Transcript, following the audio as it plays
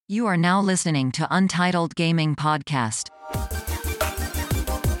You are now listening to Untitled Gaming Podcast.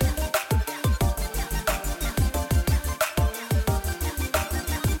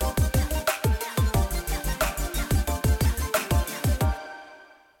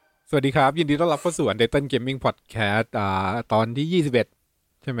 สวัสดีครับยินดีต้อนรับเข้าสู่ Untitled Gaming Podcast ตอนที่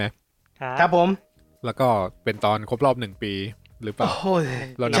21ใช่ไหมครับผมแล้วก็เป็นตอนครบรอบ1ปีหรือเปล่าโอ้ย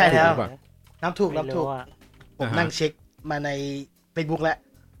เรานับถูกหรือเปล่านับถูกผมนั่งเช็คมาใน Facebook แล้ว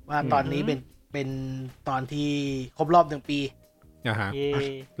ว่าตอนนี้เป็นตอนที่ครบรอบ1ปีฮะ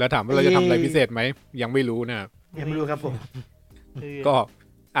แล้วถามว่าเราจะทำอะไรพิเศษไหมยังไม่รู้นะยังไม่รู้ครับผมก็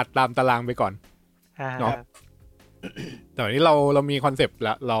อัดตามตารางไปก่อนเนาะแต่วันนี้เรามีคอนเซปต์แ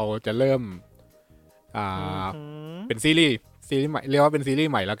ล้วเราจะเริ่มเป็นซีรีส์ใหม่เรียกว่าเป็นซีรีส์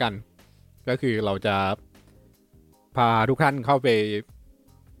ใหม่แล้วกันก็คือเราจะพาทุกท่านเข้าไป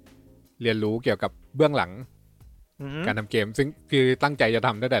เรียนรู้เกี่ยวกับเบื้องหลังการทำเกมซึ่งคือตั้งใจจะท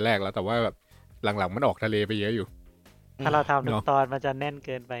ำตั้งแต่แรกแล้วแต่ว่าแบบหลังๆมันออกทะเลไปเยอะอยู่ถ้าเราทำทุกตอนมันจะแน่นเ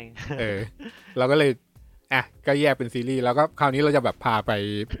กินไปเราก็เลยก็แยกเป็นซีรีส์แล้วก็คราวนี้เราจะแบบพาไป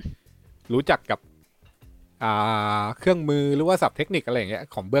รู้จักกับเครื่องมือหรือว่าศัพท์เทคนิคอะไรอย่างเงี้ย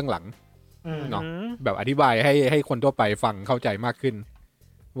ของเบื้องหลังเนาะแบบอธิบายให้คนทั่วไปฟังเข้าใจมากขึ้น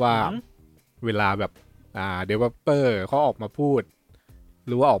ว่าเวลาแบบdeveloper เขาออกมาพูดห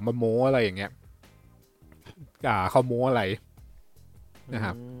รือว่าออกมาโม้อะไรอย่างเงี้ยเขาโม้อะไรนะค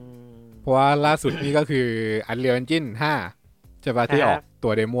รับเพราะว่าล่าสุดนี่ก็คือ Unreal Engine 5ใช่ป่ะที่ออกตั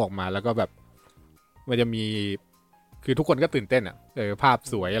วเดโมออกมาแล้วก็แบบมันจะมีคือทุกคนก็ตื่นเต้นภาพ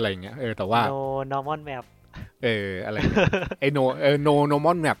สวยอะไรอย่างเงี้ยแต่ว่า normal map อะไรไอ้no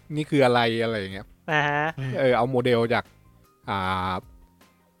normal map นี่คืออะไรอย่างเงี้ยเอาโมเดล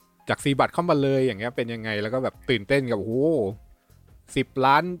จากซีบัตเข้ามาเลยอย่างเงี้ยเป็นยังไงแล้วก็แบบตื่นเต้นกับโอ้โห10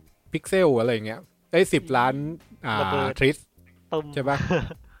 ล้านพิกเซลอะไรอย่างเงี้ย10 ล้านทริสใช่ป่ะ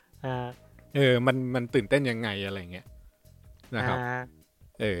มันตื่นเต้นยังไงอะไรอย่างเงี้ยนะครับ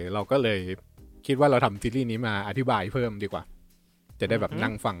เราก็เลยคิดว่าเราทำซีรีส์นี้มาอธิบายเพิ่มดีกว่าจะได้แบบนั่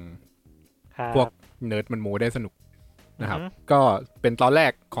งฟังพวกเนิร์ดมันโมได้สนุกนะครับก็เป็นตอนแร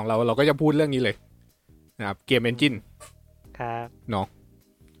กของเราก็จะพูดเรื่องนี้เลยนะครับเกมเอนจินครับเนาะ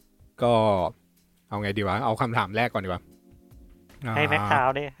ก็เอาไงดีวะเอาคำถามแรกก่อนดีกว่าให้แม็กถาม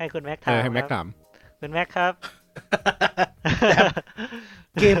ดิให้คุณแม็กถามให้แม็กถามคุณแม็กครับ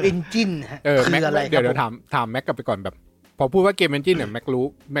เกมเอนจินคืออะไรเดี๋ยวถามแม็กกลับไปก่อนแบบพอพูดว่าเกมเอนจินเนี่ยแม็ก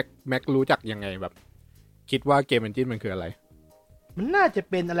รู้จักยังไงแบบคิดว่าเกมเอนจินมันคืออะไรมันน่าจะ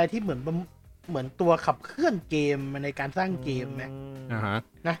เป็นอะไรที่เหมือนตัวขับเคลื่อนเกมในการสร้างเกมน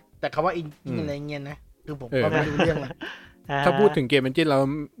ะแต่คำว่าเอนจินอะไรเงี้ยนะคือผมก็ไม่รู้เรื่องเลยถ้าพูดถึงเกมเอนจินเรา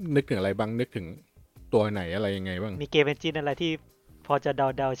นึกถึงอะไรบ้างนึกถึงตัวไหนอะไรยังไงบ้างมีเกมเอนจินอะไรที่พอจะ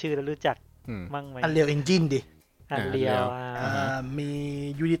เดาชื่อแล้วรู้จักมั่งไหมUnreal Engine ดิ Unreal มี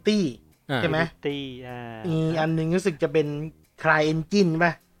Unity ใช่ไหมมีอันนึงรู้สึกจะเป็น Cry Engine ป่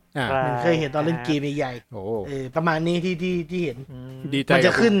ะมันเคยเห็นตอนเล่นเกมใหญ่ๆประมาณนี้ที่เห็นมันจ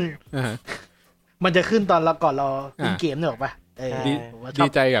ะขึ้นตอนเราก่อนเราเล่นเกมนึกออกป่ะดี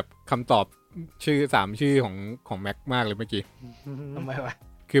ใจกับคำตอบชื่อ3ชื่อของแม็กมากเลยเมื่อกี้ทำไมวะ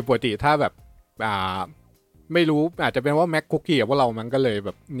คือปกติถ้าแบบไม่รู้อาจจะเป็นว่าแม็กคุกกี้กับพวกเรามันก็เลยแ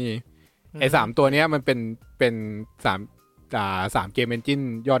บบนี่ไอ้3ตัวเนี้ยมันเป็น3เกมเอนจิน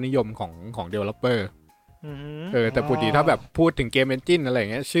ยอดนิยมของ developer แต่ปกติถ้าแบบพูดถึงเกมเอนจินอะไรอย่า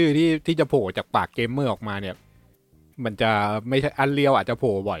งเงี้ยชื่อที่จะโผล่จากปากเกมเมอร์ออกมาเนี่ยมันจะไม่ใช่Unrealอาจจะโผ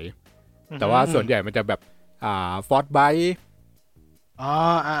ล่บ่อยแต่ว่าส่วนใหญ่มันจะแบบFrostbite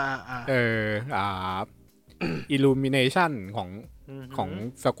Illumination ของ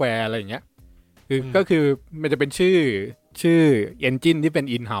Square อะไรอย่างเงี้ยก็คือมันจะเป็นชื่อ engine ที่เป็น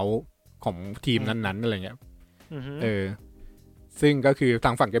in-house ของทีมนั้นๆอะไรเงี้ยซึ่งก็คือท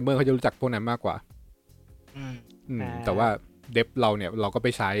างฝั่งเกมเมอร์เขาจะรู้จักพวกนั้นมากกว่าแต่ว่าเดฟเราเนี่ยเราก็ไป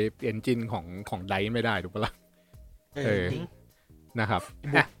ใช้ engine ของไดไม่ได้ถูกปะล่ะนะครับ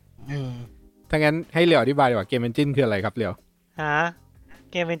ถ้างั้นให้เหลียวอธิบายดีกว่าเกม engine คืออะไรครับเหลียว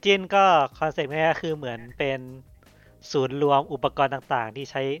เกม engine ก็คอนเซ็ปต์ง่ายๆคือเหมือนเป็นศูนย์รวมอุปกรณ์ต่างๆที่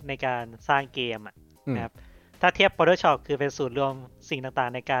ใช้ในการสร้างเกมนะครับถ้าเทียบ Photoshop คือเป็นศูนย์รวมสิ่งต่าง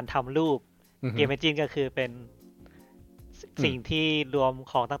ๆในการทำรูปเกม engine ก็คือเป็นสิ่งที่รวม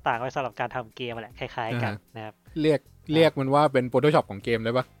ของต่างๆไว้สำหรับการทำเกมแหละคล้ายๆกันนะครับเรียกมันว่าเป็น Photoshop ของเกมไ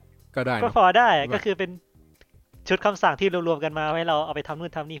ด้ปะก็ได้ก็พอได้ก็คือเป็นชุดคำสั่งที่รวมๆกันมาให้เราเอาไปทำนู่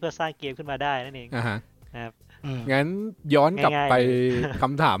นทำนี่เพื่อสร้างเกมขึ้นมาได้นั่นเองนะครับงั้นย้อนกลับไปค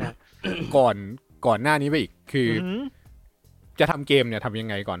ำถามก่อนหน้านี้ไปอีกคือจะทำเกมเนี่ยทำยัง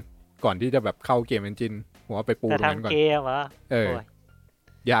ไงก่อนที่จะแบบเข้าเกมเอนจินหัวไปปูตรงนั้นก่อนจะทำเกมเหร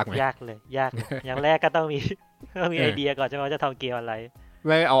อยากไหมยากเลยอย่างแรกก็ต้องมีไอเดียก่อนใช่ไหมว่าจะทำเกมอะไร ไ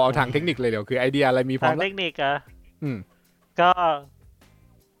ม่เอาทางเทคนิคเลยเดี๋ยวคือไอเดียอะไรมีพร้อมทางเทคนิคอ่ะอืมก็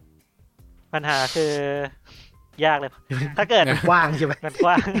ปัญหาคือยากเลย ถ้าเกิดมันกว้างใช่ไหมมันก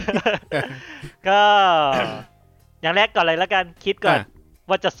ว้างก็อย่างแรกก่อนเลยแล้วกันคิดก่อน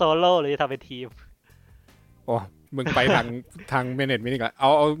ว่าจะโซโล่หรือจะทำเป็นทีมโอ้มึงไปทางเมเนจเมนต์ก่อนเอา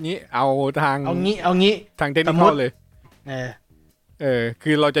งี้เอาทางทางเทคนิคเลย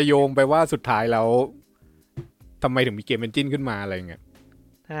คือเราจะโยงไปว่าสุดท้ายแล้วทำไมถึงมีเกมเอนจินขึ้นมาอะไรเงี้ย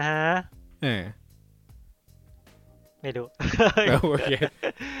ไม่ดูโอเค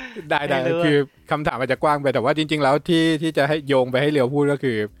ได้คือคำถามอาจจะกว้างไปแต่ว่าจริงๆแล้วที่จะให้โยงไปให้เรียวพูดก็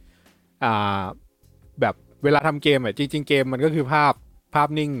คือแบบเวลาทำเกมจริงๆเกมมันก็คือภาพ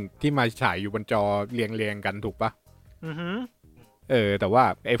นิ่งที่มาฉายอยู่บนจอเรียงกันถูกปะแต่ว่า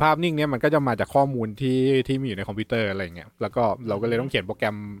ไอ้ภาพนิ่งเนี้ยมันก็จะมาจากข้อมูลที่มีอยู่ในคอมพิวเตอร์อะไรเงี้ยแล้วก็เราก็เลยต้องเขียนโปรแกร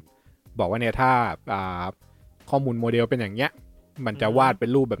มบอกว่าเนี่ยถ้าข้อมูลโมเดลเป็นอย่างเงี้ยมันจะวาดเป็น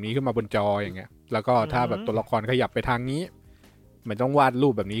รูปแบบนี้ขึ้นมาบนจออย่างเงี้ยแล้วก็ถ้าแบบตัวละครขยับไปทางนี้มันต้องวาดรู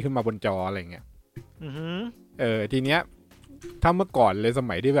ปแบบนี้ขึ้นมาบนจออะไรเงี้ยทีเนี้ยถ้าเมื่อก่อนเลยส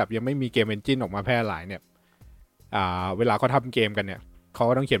มัยที่แบบยังไม่มีเกมเอนจินออกมาแพร่หลายเนี่ยเวลาเขาทำเกมกันเนี่ยเขา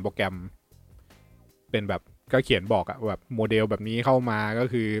ก็ต้องเขียนโปรแกรมเป็นแบบก็เขียนบอกแบบโมเดลแบบนี้เข้ามาก็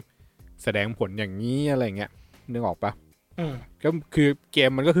คือแสดงผลอย่างนี้อะไรเงี้ยนึกออกปะก็คือเก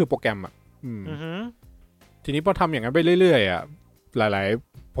มมันก็คือโปรแกรมทีนี้พอทำอย่างนั้นไปเรื่อยๆหลาย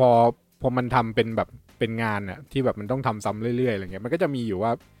ๆพอมันทำเป็นแบบเป็นงานที่แบบมันต้องทำซ้ำเรื่อยๆอะไรเงี้ยมันก็จะมีอยู่ว่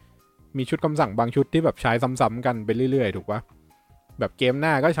ามีชุดคำสั่งบางชุดที่แบบใช้ซ้ำๆกันไปเรื่อยๆถูกปะแบบเกมหน้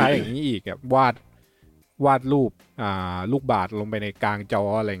าก็ใช้อย่างนี้อีกวาดรูปลูกบาศก์ลงไปในกลางจอ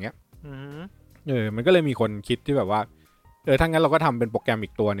อะไรเงี้ยมันก็เลยมีคนคิดที่แบบว่าถ้างั้นเราก็ทำเป็นโปรแกรมอี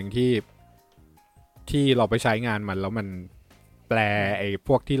กตัวหนึ่งที่เราไปใช้งานมันแล้วมันแปลไอ้พ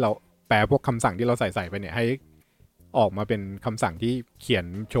วกที่เราแปลพวกคำสั่งที่เราใส่ไปเนี่ยให้ออกมาเป็นคำสั่งที่เขียน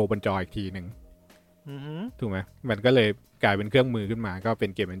โชว์บนจออีกทีหนึ่งถูกไหมมันก็เลยกลายเป็นเครื่องมือขึ้นมาก็เป็น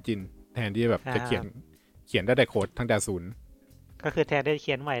เกมเอนจินแทนที่แบบจะเขียนได้แต่โค้ดตั้งแต่ศูนย์ก็คือแทนที่จะเ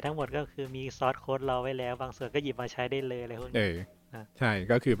ขียนใหม่ทั้งหมดก็คือมีซอสโค้ดรอไว้แล้วบางส่วนก็หยิบมาใช้ได้เลยอะไรพวกนี้ใช่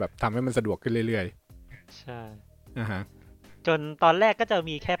ก็คือแบบทำให้มันสะดวกขึ้นเรื่อยๆใช่จนตอนแรกก็จะ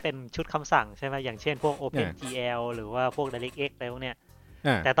มีแค่เป็นชุดคำสั่งใช่ไหมอย่างเช่นพวก OpenGL หรือว่าพวก DirectX อะไรพวกเนี้ย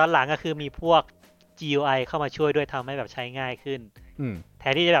แต่ตอนหลังก็คือมีพวก GUI เข้ามาช่วยด้วยทำให้แบบใช้ง่ายขึ้นแท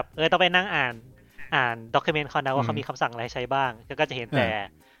นที่จะแบบต้องไปนั่งอ่านด็อกิเมนต์เขานะว่าเขามีคำสั่งอะไรใช้บ้างก็จะเห็นแต่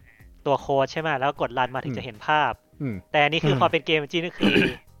ตัวโค้ดใช่ไหมแล้วกดรันมาถึงจะเห็นภาพแต่อันนี้คือพอเป็นเกมจริงก็คือ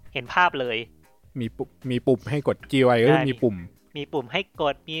เห็นภาพเลยมีปุ่มให้กด GUI ก็มีปุ่มให้ก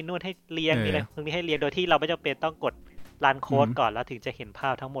ดมีนู่นให้เรียงมีอะไรพวกนี้ให้เรียงโดยที่เราไม่จำเป็นต้องกดรันโค้ดก่อนแล้วถึงจะเห็นภา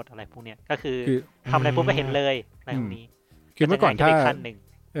พทั้งหมดอะไรพวกเนี้ยก็คือทำอะไรปุ๊บก็เห็นเลยอะไรพวกนี้คือเมื่อก่อน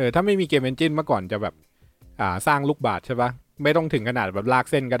ถ้าไม่มีเกมเอนจินเมื่อก่อนจะแบบสร้างลูกบาศก์ใช่ปะไม่ต้องถึงขนาดแบบลาก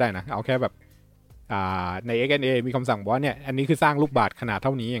เส้นก็ได้นะเอาแค่แบบใน XNA มีคำสั่งบอกว่าเนี่ยอันนี้คือสร้างลูกบาศก์ขนาดเท่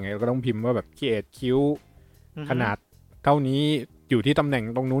านี้อย่างเงี้ยก็ต้องพิมพ์ว่าแบบ create คิ้วขนาดเท่านี้อยู่ที่ตำแหน่ง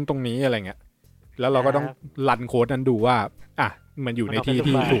ตรงนู้นตรงนี้อะไรเงี้ยแล้วเราก็ต้องรันโค้ดนั้นดูว่ามันอยู่ในที่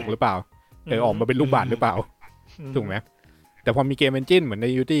ถูกหรือเปล่าออกมาเป็นลูกบาศก์หรือเปล่าถูกไหมแต่พอมีเกมเอนจินเหมือนใน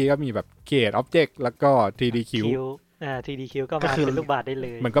Unity ก็มีแบบ create object แล้วก็ 3D-Q3D-Q ก็มาเป็นลูกบาศก์ได้เล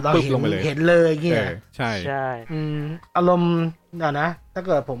ยมันก็ปึ๊บลงไปเลยเห็นเลยเงี้ยใช่อารมณ์นะถ้าเ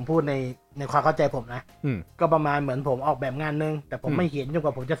กิดผมพูดในความเข้าใจผมนะก็ประมาณเหมือนผมออกแบบงานนึงแต่ผมไม่เห็นจนก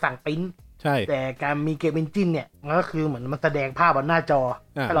ว่าผมจะสั่งปริ้นใช่แต่การมีเกมเอนจินเนี่ยมันก็คือเหมือนมันแสดงภาพบนหน้าจอ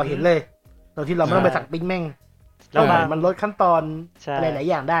ให้เราเห็นเลยโดยที่เราไม่ต้องไปสั่งปริ้นแม่งแล้วมันลดขั้นตอนอะไรหลาย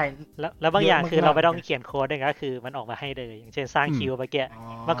อย่างได้แล้วบางอย่างคือเราไม่ต้องเขียนโค้ดด้วยก็คือมันออกมาให้เลยอย่างเช่นสร้างคิวไปเกี้ย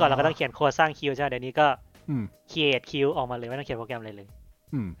เมื่อก่อนเราก็ต้องเขียนโค้ดสร้างคิวใช่เดี๋ยวนี้ก็create คิวออกมาเลยไม่ต้องเขียนโปรแกรมอะไรเลย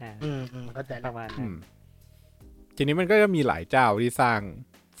เข้าใจประมาณนั้นทีนี้มันก็จะมีหลายเจ้าที่สร้า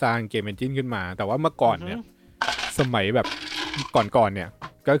งเกมเอนจินขึ้นมาแต่ว่าเมื่อก่อนเนี่ยสมัยแบบก่อนเนี่ย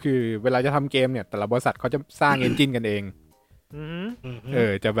ก็คือเวลาจะทำเกมเนี่ยแต่ละบริษัทเขาจะสร้างเอนจินกันเอง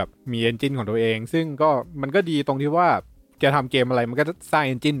จะแบบมีเอนจินของตัวเองซึ่งก็มันก็ดีตรงที่ว่าจะทำเกมอะไรมันก็สร้าง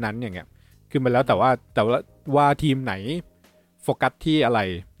เอนจินนั้นอย่างเงี้ยคือมันแล้วแต่ว่าทีมไหนโฟกัสที่อะไร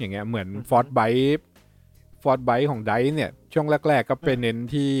อย่างเงี้ยเหมือนฟอร์ดไบท์ของ DICE เนี่ยช่วงแรกๆก็เป็นเน้น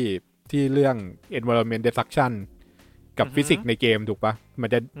ที่เรื่อง environment destruction กับฟิสิกส์ในเกมถูกปะมั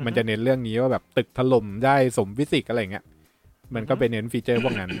นจะเน้นเรื่องนี้ว่าแบบตึกถล่มได้สมฟิสิกส์อะไรเงี้ยมันก็เป็นเน้นฟีเจอร์พ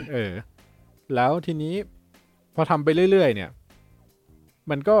วกนั้นแล้วทีนี้พอทำไปเรื่อยๆเนี่ย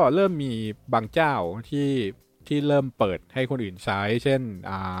มันก็เริ่มมีบางเจ้าที่เริ่มเปิดให้คนอื่นใช้เช่น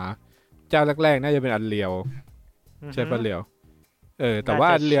เจ้าแรกๆน่าจะเป็นUnrealใช่ปะUnrealแต่ว่า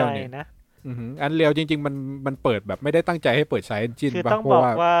Unrealเนี่ยUnrealจริงๆมันเปิดแบบไม่ได้ตั้งใจให้เปิดใช้ engine คือต้องบอก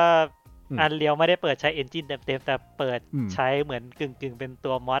ว่า Unreal ไม่ได้เปิดใช้ Engine เต็มๆแต่เปิดใช้เหมือนกึ่งๆเป็น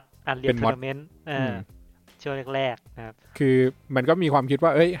ตัวมอด Unreal Tournament ช่วงแรกๆนะครับคือมันก็มีความคิดว่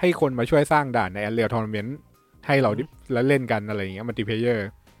าให้คนมาช่วยสร้างด่านใน Unreal Tournament ให้เราแล้วเล่นกันอะไรอย่างเงี้ยมัลติเพลเยอร์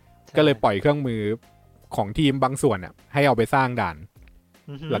ก็เลยปล่อยเครื่องมือของทีมบางส่วนให้เอาไปสร้างด่าน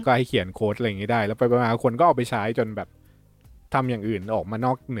แล้วก็ให้เขียนโค้ดอะไรอย่างงี้ได้แล้วไปมาคนก็เอาไปใช้จนแบบทำอย่างอื่นออกมาน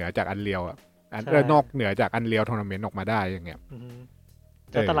อกเหนือจาก Unreal นอกเหนือจาก Unreal Tournament ออกมาได้อย่างเงี้ย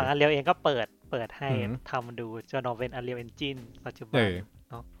จนตอนหลัง Unreal เองก็เปิดให้ทำดูจนออกเป็น Unreal Engine ปัจจุบัน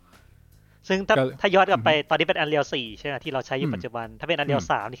เนาะซึ่งถ้าย้อนกลับไปตอนนี้เป็น Unreal 4ใช่ไหมที่เราใช้อยู่ปัจจุบันถ้าเป็น Unreal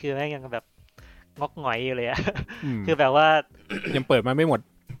 3นี่คือแม่งยังแบบงอกหงอยอยู่เลยอะคือแบบว่ายังเปิดมาไม่หมด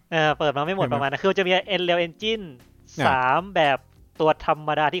เปิดมาไม่หมดประมาณนะคือจะมี Unreal Engine 3แบบตัวธรรม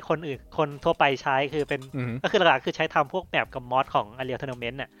ดาที่คนทั่วไปใช้คือเป็นก็คือหลักๆคือใช้ทำพวกแมปกับมอดของ Unreal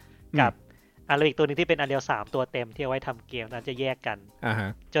Tournament น่ะกับUnreal อีกตัวนึงที่เป็น Unreal 3ตัวเต็มที่เอาไว้ทำเกมนั้นจะแยกกัน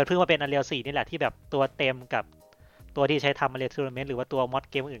จนเพิ่งมาเป็น Unreal 4นี่แหละที่แบบตัวเต็มกับตัวที่ใช้ทำ Unreal Tournament หรือว่าตัวมอด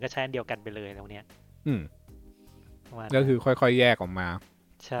เกมอื่นก็ใช้อันเดียวกันไปเลยตรงเนี้ยก็คือค่อยๆแยกออกมา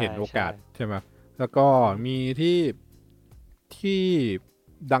เห็นโอกาสใช่ไหมแล้วก็มีที่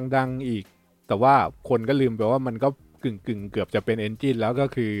ดังๆอีกแต่ว่าคนก็ลืมไปว่ามันก็กึ่งเกือบจะเป็น Engine แล้วก็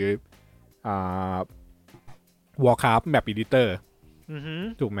คือWarcraft Map Editor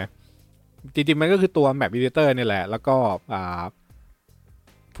ถูกไหมจริงๆมันก็คือตัว Map Editor นี่แหละแล้วก็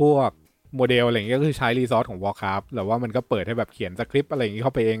พวกโมเดลอะไรอย่างเงี้ยก็คือใช้รีซอสของ Warcraft แต่ว่ามันก็เปิดให้แบบเขียนสคริปต์อะไรอย่างงี้เข้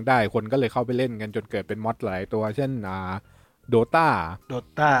าไปเองได้คนก็เลยเข้าไปเล่นกันจนเกิดเป็นมอดหลายตัวเช่นDota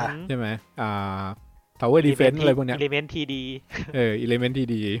ใช่ไหมTower Defense อะไรพวกเนี้ย Element TD Element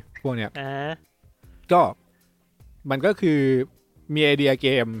TD พวกเนี้ยก็มันก็คือมีไอเดียเก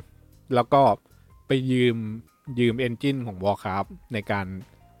มแล้วก็ไปยืม engine ของ Warcraft ในการ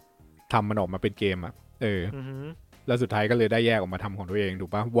ทำมันออกมาเป็นเกมแล้วสุดท้ายก็เลยได้แยกออกมาทำของตัวเองถู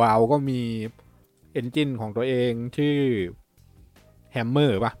กปะ WoW ก็มี engine ของตัวเองชื่อ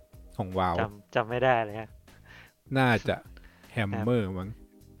Hammer ป่ะของ WoW จำไม่ได้เลยฮะน่าจะ Hammer มั้ง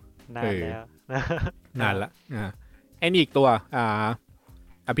นานแล้วนานละไอ้นี่อีกตัว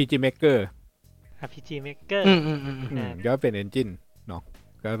RPG Maker RPG Maker ก็เป็น engine เนาะ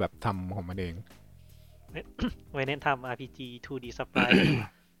ก็แบบทำของมันเองไว้เน้นทำ RPG 2D Sprite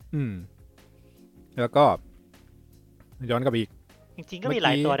แล้วก็ย้อนกลับอีกจริงๆก็มีหล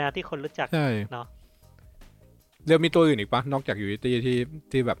ายตัวนะที่คนรู้จักเนาะเดี๋ยวมีตัวอื่นอีกปะนอกจาก Unity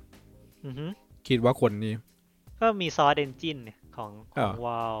ที่แบบคิดว่าคนนี้ก็มี Source Engine ของ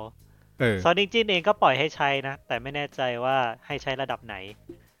WoW Source Engine เองก็ปล่อยให้ใช้นะแต่ไม่แน่ใจว่าให้ใช้ระดับไหน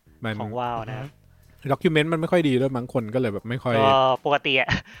ของ WoW นะdocument มันไม่ค่อยดีด้วยบางคนก็เลยแบบไม่ค่อยปก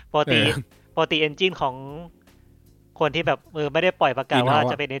ติ engine ของคนที่แบบไม่ได้ปล่อยประกาศว่า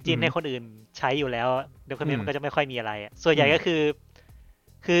จะเป็น engine ให้คนอื่นใช้อยู่แล้ว document มันก็จะไม่ค่อยมีอะไรส่วนใหญ่ก็คือ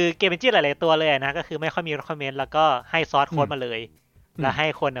เกม engine หลายๆตัวเลยนะก็คือไม่ค่อยมี document แล้วก็ให้ซอสโค้ดมาเลยแล้วให้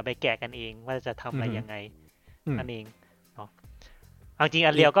คนไปแกะกันเองว่าจะทำอะไรยังไงนั่นเองเนาะเอาจริง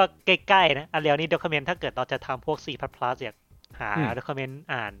Unreal ก็ใกล้ๆนะ Unreal นี่ document ถ้าเกิดเราจะทำพวก C++ อยากหา document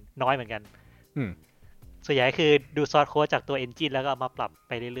อ่านน้อยเหมือนกันส่วนใหญ่คือดูซอสโค้ดจากตัว engine แล้วก็เอามาปรับไ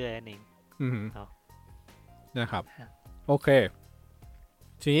ปเรื่อยๆนั่นเองนะครับโอเค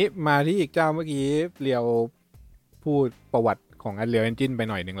ทีนี้มาที่อีกเจ้าเมื่อกี้เรียวพูดประวัติของ Unreal Engine ไป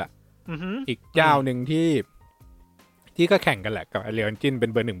หน่อยนึงละอีกเจ้าหนึ่งที่ก็แข่งกันแหละกับ Unreal Engine เป็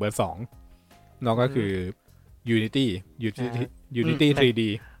นเบอร์1เบอร์2น้องก็คือ Unity 3D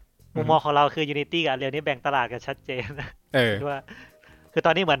มุมมองของเราคือ Unity กับ Unreal นี่แบ่งตลาดกันชัดเจนว่าคือต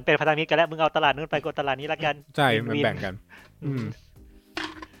อนนี้เหมือนเป็นพันธมิตรกันแล้วมึงเอาตลาดนู้นไปกดตลาดนี้ละกันใช่มันแบ่งกัน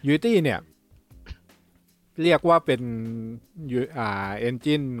Unity เนี่ยเรียกว่าเป็น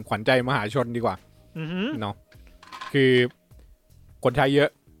engine ขวัญใจมหาชนดีกว่าเนาะคือคนใช้เยอะ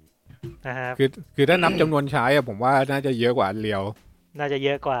คือถ้านับจำนวนใช้ผมว่าน่าจะเยอะกว่าUnrealน่าจะเย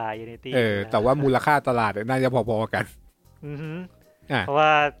อะกว่า Unity แต่ว่ามูลค่าตลาดน่าจะพอๆกันเพราะว่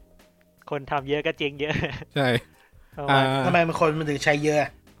าคนทำเยอะก็เจ๊งเยอะใช่ทำไมคนมันถึงใช้เยอะ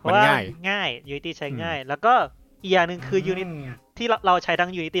เพราะว่าง่าย Unity ใช้ง่ายแล้วก็อีกอย่างนึงคือ Unity ที่เราใช้ทั้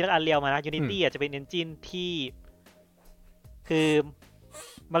ง Unity และ Unreal มานะ Unity จะเป็น engine ที่คือ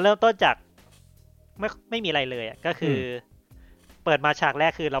มันเริ่มต้นจากไม่มีอะไรเลยก็คือเปิดมาฉากแร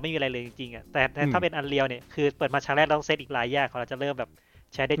กคือเราไม่มีอะไรเลยจริงๆแต่ถ้าเป็น Unreal เนี่ยคือเปิดมาฉากแรกต้องเซตอีกหลายอย่างเราจะเริ่มแบบ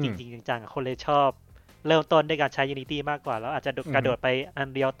ใช้ได้จริงๆจังๆคนเลยชอบเริ่มต้นด้วยการใช้ Unity มากกว่าแล้วอาจจะกระโดดไป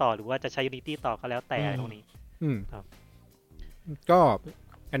Unreal ต่อหรือว่าจะใช้ Unity ต่อก็แล้วแต่ตรงนี้ก็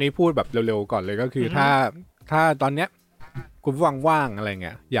อันนี้พูดแบบเร็วๆก่อนเลยก็คือถ้าตอนเนี้ยคุณว่างๆอะไรเ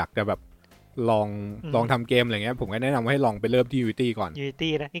งี้ยอยากจะแบบลองทำเกมอะไรเงี้ยผมก็แนะนำให้ลองไปเริ่มที่ Unity ก่อน Unity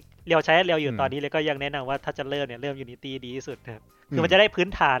นะเรียวใช้เรียวอยู่ตอนนี้เลยก็ยังแนะนำว่าถ้าจะเริ่มเนี่ยเริ่ม Unity ดีที่สุดครับ คือมันจะได้พื้น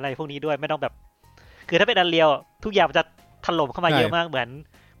ฐานอะไรพวกนี้ด้วยไม่ต้องแบบคือถ้าเป็นอันเรียวทุกอย่างมันจะถล่มเข้ามาเยอะมากเหมื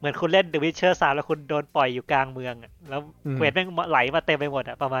อนคุณเล่น The Witcher 3แล้วคุณโดนปล่อยอยู่กลางเมืองแล้วเควสแม่งไหลมาเต็มไปหมด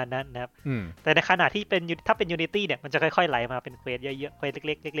ประมาณนั้นนะครับแต่ในขณะที่เป็นถ้าเป็น Unity เนี่ยมันจะค่อยๆไหลมาเป็นเควสเยอะๆเควสเ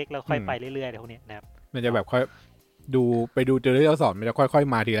ล็กๆเล็กๆแล้วค่อยไปเรื่อยๆอะไรพวกนี้นะครับมันจะแบบค่อยไปดูเจอที่เราสอนมันจะค่อย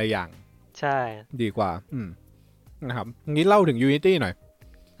ๆมาทีละอย่างใช่ดีกว่านะครับงี้เล่าถึง Unity หน่อย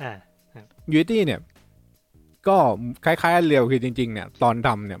Unity เนี่ยก็คล้ายๆเรียวคือจริงๆเนี่ยตอนท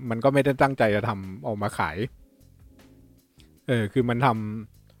ำเนี่ยมันก็ไม่ได้ตั้งใจจะทำออกมาขายคือมัน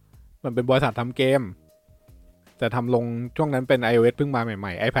เป็นบริษัททำเกมแต่ทำลงช่วงนั้นเป็น iOS เพิ่งมาให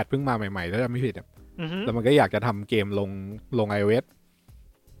ม่ๆ iPad เพิ่งมาใหม่ๆถ้าจำไม่ผิดแล้วมันก็อยากจะทำเกมลง iOS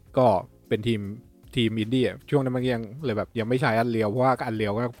ก็เป็นทีมอินดี้ช่วงนั้นมันยังไม่ใช้Unrealเพราะว่า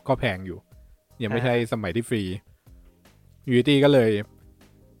Unrealก็แพงอยู่ยังไม่ใช่สมัยที่ฟรี Unity ก็เลย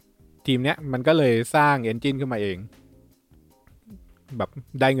ทีมเนี้ยมันก็เลยสร้างเอนจินขึ้นมาเองแบบ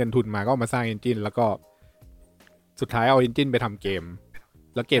ได้เงินทุนมาก็มาสร้างเอนจินแล้วก็สุดท้ายเอาเอนจินไปทำเกม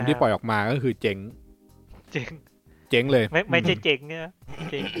แล้วเกมที่ปล่อยออกมาก็คือเจ๊งเลยไม่ใช่เจ๊งเนี่ย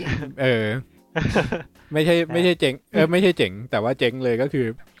เจ๊งไม่ใช่เจ๊งไม่ใช่เจ๊งแต่ว่าเจ๊งเลยก็คือ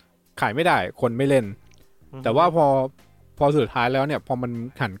ขายไม่ได้คนไม่เล่นแต่ว่าพอสุดท้ายแล้วเนี่ยพอมัน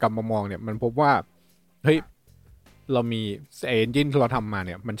หันกลับมามองเนี่ยมันพบว่าเฮ้ยเรามีเอนจินที่เราทำมาเ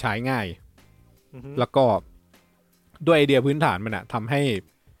นี่ยมันใช้ง่ายแล้วก็ด้วยไอเดียพื้นฐานมันทำให้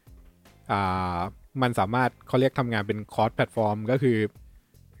มันสามารถเขาเรียกทำงานเป็นคอร์สแพลตฟอร์มก็คือ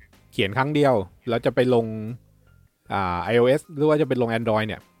เขียนครั้งเดียวแล้วจะไปลงiOS หรือว่าจะเป็นลง Android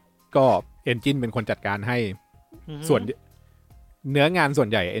เนี่ยก็เอนจินเป็นคนจัดการให้ส่วนเนื้องานส่วน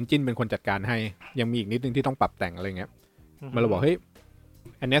ใหญ่เอนจินเป็นคนจัดการให้ยังมีอีกนิดนึงที่ต้องปรับแต่งอะไรเงี้ยมันเลยบอกเฮ้ย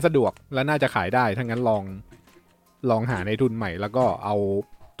อันนี้สะดวกและน่าจะขายได้ถ้างั้นลองหาในทุนใหม่แล้วก็เอา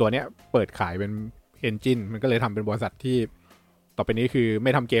ตัวเนี้ยเปิดขายเป็นเอนจินมันก็เลยทำเป็นบริษัทที่ต่อไปนี้คือไ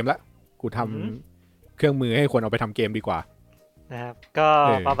ม่ทำเกมละกูทำเครื่องมือให้คนเอาไปทำเกมดีกว่านะครับก็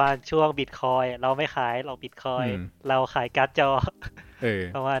ประมาณช่วงบิตคอยเราไม่ขายเราบิตคอยเราขายการ์ดจอ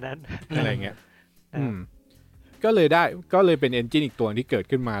ประมาณนั้นอะไรเงี้ยก็เลยเป็นเอนจินอีกตัวที่เกิด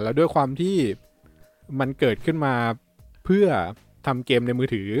ขึ้นมาแล้วด้วยความที่มันเกิดขึ้นมาเพื่อทำเกมในมือ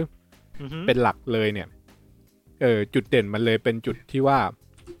ถือเป็นหลักเลยเนี่ยจุดเด่นมันเลยเป็นจุดที่ว่า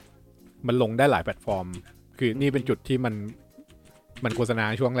มันลงได้หลายแพลตฟอร์มคือนี่เป็นจุดที่มันโฆษณา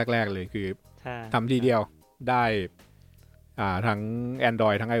ช่วงแรกๆเลยคือทำทีเดียวได้ทั้ง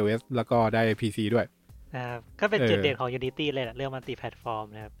Android ทั้ง iOS แล้วก็ได้ PC ด้วยก็เป็นจุดเด่นของ Unity เลยแหละเรื่องมัลติแพลตฟอร์ม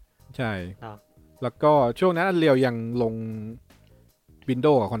นะครับใช่แล้วก็ช่วงนั้นUnrealยังลง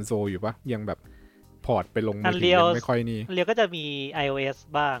Windows กับคอนโซลอยู่ปะยังแบบพอร์ตไปลงมือถือไม่ค่อยนี่Unreal ก็จะมี iOS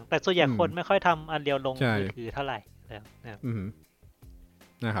บ้างแต่ส่วนใหญ่คนไม่ค่อยทำUnrealลงมือถือเท่าไหร่นะค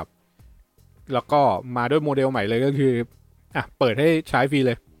รับแล้วก็มาด้วยโมเดลใหม่เลยก็คือเปิดให้ใช้ฟรีเ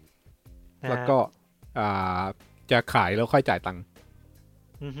ลยแล้วก็จะขายแล้วค่อยจ่ายตังค์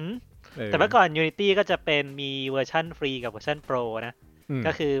แต่เมื่อก่อน Unity ก็จะเป็นมีเวอร์ชันฟรีกับเวอร์ชันโปรนะ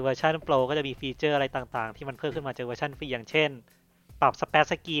ก็คือเวอร์ชันโปรก็จะมีฟีเจอร์อะไรต่างๆที่มันเพิ่มขึ้นมาจากเวอร์ชันฟรีอย่างเช่นปรับสเปซ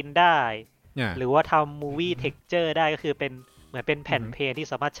สกรีนได้หรือว่าทำมูฟวี่เท็กเจอร์ได้ก็คือเป็นเหมือนเป็นแผ่นเพลงที่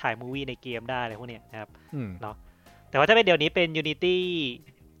สามารถฉายมูฟวี่ในเกมได้อะไรพวกเนี้ยนะครับเนาะแต่ว่าถ้าเป็นเดี๋ยวนี้เป็น Unity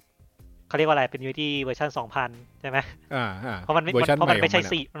เขาเรียกว่าอะไรเป็น Unity เวอร์ชัน 2000 ใช่ไหมเพราะมันไม่ใช่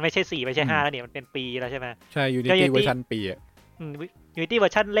4มันไม่ใช่4ไม่ใช่5แล้วเนี่ยมันเป็นปีแล้วใช่ไหมใช่ Unity เวอร์ชันปีUnity เวอ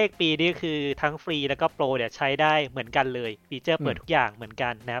ร์ชันเลขปีนี่คือทั้งฟรีแล้วก็โปรเนี่ยใช้ได้เหมือนกันเลยฟีเจอร์เปิดทุกอย่างเหมือนกั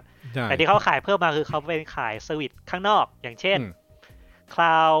นนะครับแต่ที่เขาขายเพิ่มมาคือเขาเป็นขายเซอร์วิสข้างนอกอย่างเช่น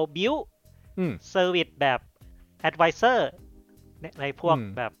Cloud Build เซอร์วิสแบบ Advisor ในพวก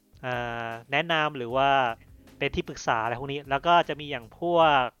แบบแนะนำหรือว่าเป็นที่ปรึกษาอะไรพวกนี้แล้วก็จะมีอย่างพว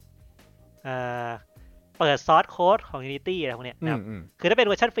กเปิดซอร์สโค้ดของ Unity อะไรพวกเนี้ยนะครับคือถ้าเป็นเ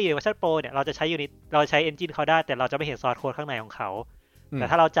วอร์ชันฟรีหรือเวอร์ชันโปรเนี่ยเราจะใช้ใช้ engine เขาได้แต่เราจะไม่เห็นซอร์สโค้ดข้างในของเขาแต่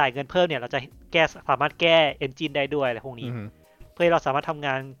ถ้าเราจ่ายเงินเพิ่มเนี่ยเราจะสามารถแก้ engine ได้ด้วยอะไรพวกนี้เพื่อเราสามารถทำง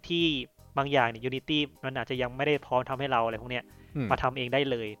านที่บางอย่างเนี่ย Unity มันอาจจะยังไม่ได้พร้อมทำให้เราอะไรพวกเนี้ยมาทำเองได้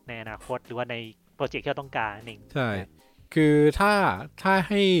เลยในอนาคตหรือว่าในโปรเจกต์ที่เราต้องการเองใช่คือถ้า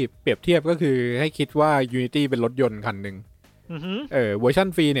ให้เปรียบเทียบก็คือให้คิดว่า Unity เป็นรถยนต์คันนึงเวอร์ชัน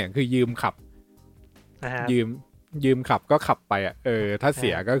ฟรีเนี่ยคือยืมขับยืมขับก็ขับไปถ้าเสี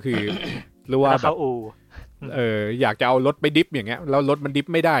ยก็คือหรือว่าแบบอยากจะเอารถไปดิฟอย่างเงี้ยแล้วรถมันดิฟ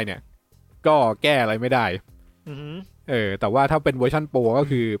ไม่ได้เนี่ยก็แก้อะไรไม่ได้แต่ว่าถ้าเป็นเวอร์ชันโปรก็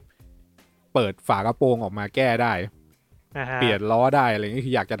คือเปิดฝากระโปรงออกมาแก้ได้เปลี่ยนล้อได้อะไรเงี้ย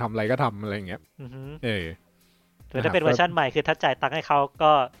คืออยากจะทำอะไรก็ทำอะไรอย่างเงี้ย แต่ถ้าเป็นเวอร์ชันใหม่คือถ้าจ่ายตังค์ให้เขา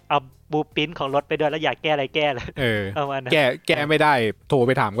ก็เอาบลูพรินท์ของรถไปด้วยแล้วอยากแก้อะไรแก้เลยประมาณนั้นแก้ไม่ได้โทรไ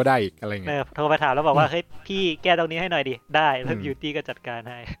ปถามก็ได้อีกอะไรเงี้ยโทรไปถามแล้วบอกว่าเฮ้ยพี่แก้ตรงนี้ให้หน่อยดิได้แล้วยูตี้ก็จัดการ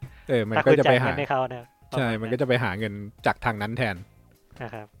ให้มันก็จะไปหาให้เขานะใช่มันก็จะไปหาเงินจากทางนั้นแทนน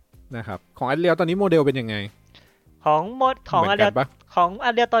ะครับของอันเรียวตอนนี้โมเดลเป็นยังไงของอันเ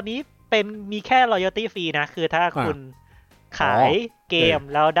รียวตอนนี้เป็นมีแค่ royalty fee นะคือถ้าคุณขายเกม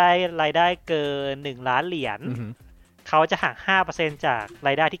แล้วได้รายได้เกิน1ล้านเหรียญเขาจะหัก 5% จากร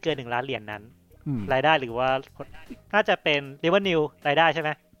ายได้ที่เกิน1ล้านเหรียญนั้นรายได้หรือว่าน่าจะเป็น revenue รายได้ใช่ไหม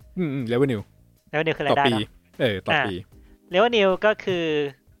revenue คือรายได้ต่อปี revenue ก็คือ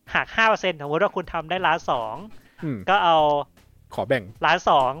หัก 5% สมมติว่าคุณทำได้ล้าน2ก็เอาขอแบ่งล้าน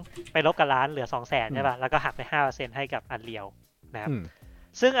2ไปลบกับล้านเหลือ 200,000 ใช่ป่ะแล้วก็หักไป 5% ให้กับ Unreal นะครับ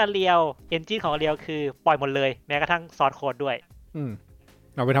ซึ่ง Unreal Engine ของ Unreal คือปล่อยหมดเลยแม้กระทั่งซอร์สโค้ดด้วย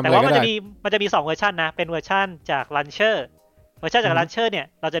เอาไปทำอะไรก็ได้แต่ว่ามันจะมี2เวอร์ชันนะเป็นเวอร์ชันจาก Launcher เวอร์ชันจาก Launcher เนี่ย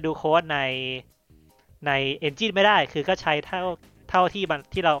เราจะดูโค้ดใน Engine ไม่ได้คือก็ใช้เท่าที่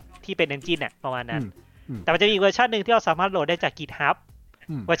เราที่เป็น Engine เนี่ยประมาณนั้นแต่มันจะมีเวอร์ชันนึงที่เราสามารถโหลดได้จาก GitHub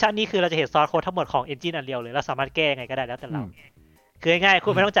เวอร์ชันนี้คือเราจะเห็นซอร์สโค้ดทั้งหมดของ Engine Unreal เลยเราสามารถแก้ไงก็ได้แล้วแต่เราคือง่ายๆคุ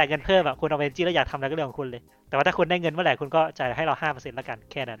ณไม่ต้องจ่ายเงินเพิ่มคุณเอา Engine แล้วอยากทำอะไรก็เรื่องของคุณเลยแต่ว่าถ้าคุณได้เงินเมื่อไหร่คุณก็จ่ายให้เรา 5% แล้วกัน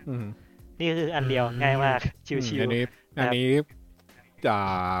แค่นั้นนี่คือUnrealง่ายมากชิวๆอันนี้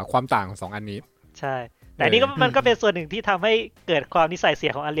ความต่างของ2อันนี้ใช่แต่นี่ก็มันก็เป็นส่วนหนึ่งที่ทำให้เกิดความนิสัยเสี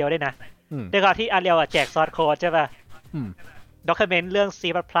ยของ Unreal ด้วยนะด้วยความที่ Unreal แจกซอร์สโค้ดใช่ป่ะด็อกิเมนต์เรื่อง C++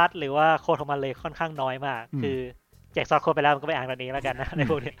 หรือว่าโค้ดของมันเลยค่อนข้างน้อยมากคือแจกซอร์สโค้ดไปแล้วมันก็ไปอ่านแบบนี้แล้วกันนะใน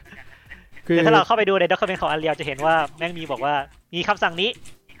พวกนี้คือถ้าเราเข้าไปดูในด็อกิเมนต์ของ Unreal จะเห็นว่าแม่งมีบอกว่ามีคำสั่งนี้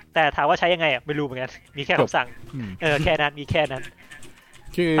แต่ถามว่าใช้ยังไงไม่รู้เหมือนกันมีแค่คำสั่งแค่นั้นมีแค่นั้น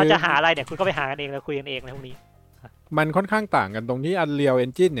ถ้าจะหาอะไรเนี่ยคุณก็ไปหากันเองแล้วคุยกันเองในพวกนี้มันค่อนข้างต่างกันตรงที่ Unreal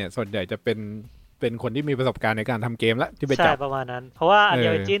Engine เนี่ยส่วนใหญ่จะเป็นคนที่มีประสบการณ์ในการทำเกมแล้วที่ไปจับใช่ประมาณนั้นเพราะว่า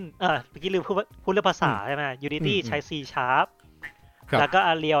Unreal Engine เมื่อกี้ลืมพูดเรื่องภาษาใช่ไหม Unity ใช้ C# แล้วก็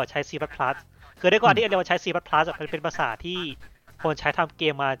Unreal ใช้ C++ คือด้วยความที่ Unreal ใช้ C++ มันเป็นภาษาที่คนใช้ทำเก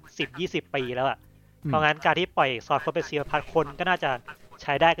มมา 10-20 ปีแล้วอ่ะเพราะงั้นการที่ปล่อยซอร์สโค้ดเป็น C++ คนก็น่าจะใ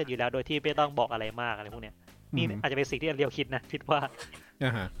ช้ได้กันอยู่แล้วโดยที่ไม่ต้องบอกอะไรมากอะไรพวกเนี้ยนี่อาจจะเป็นสิ่งที่ Unreal คิดนะคิดว่า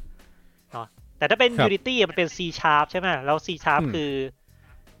เนาะแต่ถ้าเป็น Unity มันเป็น C# ใช่ไหมแล้ว C#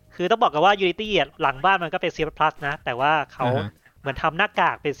 คือต้องบอกกันว่า Unity หลังบ้านมันก็เป็น C++ นะแต่ว่าเขาเหมือนทำหน้าก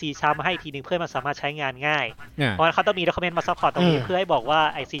ากเป็น C# มาให้ทีนึงเพื่อมันสามารถใช้งานง่ายเพราะฉะนั้นเขาต้องมี document มาซัพพอร์ตตรงนี้เพื่อให้บอกว่า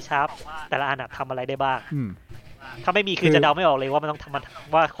ไอ้ C# แต่ละอันทำอะไรได้บ้างถ้าไม่มีคือจะเดาไม่ออกเลยว่ามันต้องท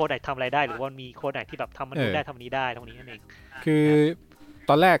ำว่าโค้ดไหนทำอะไรได้หรือว่ามีโค้ดไหนที่แบบทำมันได้ทำนี้ได้ตรงนี้นั่นเองคือ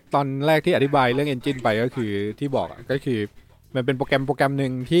ตอนแรกที่อธิบายเรื่อง engine ไปก็คือที่บอกก็คือมันเป็นโปรแกรมนึ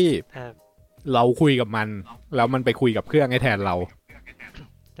งที่เราคุยกับมันแล้วมันไปคุยกับเครื่องให้แทนเรา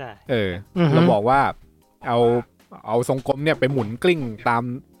เราบอกว่าเอาทรงกลมเนี่ยไปหมุนกลิ้ง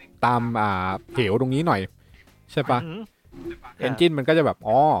ตามเหวตรงนี้หน่อยใช่ปะEngine มันก็จะแบบ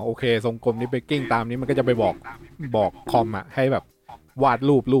โอเคทรงกลมนี้ไปกลิ้งตามนี้มันก็จะไปบอกคอมให้แบบวาด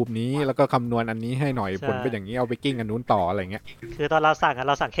รูปนี้แล้วก็คำนวณอันนี้ให้หน่อยผลเป็นอย่างนี้เอาไปกลิ้งอันนู้นต่ออะไรเงี้ยคือตอนเรา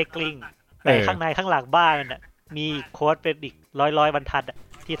สั่งแค่กลิ้งแต่ข้างในข้างหลังบ้านน่ะมีโค้ดเป็นอีกร้อยบรรทัด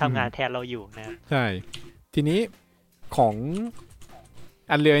ที่ทำงานแทนเราอยู่นะใช่ทีนี้ของ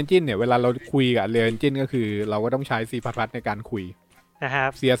Unreal Engine เนี่ยเวลาเราคุยกับ Unreal Engine ก็คือเราก็ต้องใช้ C++ ในการคุยนะครับ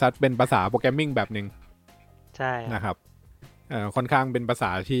C++ เป็นภาษาโปรแกรมมิ่งแบบนึงใช่นะครับค่อนข้างเป็นภาษา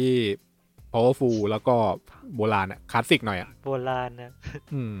ที่ powerful แล้วก็โบราณคลาสสิกหน่อยโบราณนะ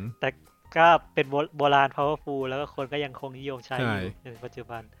แต่ก็เป็นโบราณ powerful แล้วก็คนก็ยังคงนิยมใช้ในปัจจุ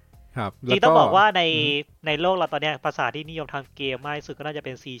บันครับจริงต้องบอกว่าในโลกเราตอนนี้ภาษาที่นิยมทำเกมมากที่สุดก็น่าจะเ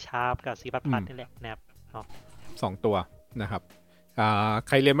ป็น C# กับ C++ นี่แหละนะครับ2ตัวนะครับใ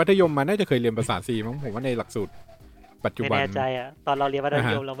ครเรียนมัธยมมาน่าจะเคยเรียนภาษา C มั้งผมว่าในหลักสูตรปัจจุบันไม่แน่ใจตอนเราเรียนมัธ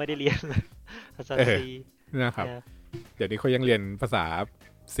ยมเราไม่ได้เรียนภาษา C นะครับเดี๋ยวนี้เขายังเรียนภาษา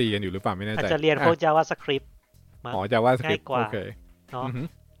C กันอยู่หรือเปล่าไม่แน่ใจอาจจะเรียนพวก JavaScript JavaScript โอเคเนาะ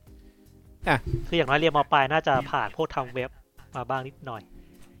คืออย่างน้อยเรียนม.ปลายน่าจะผ่านพวกทำเว็บมาบ้างนิดหน่อย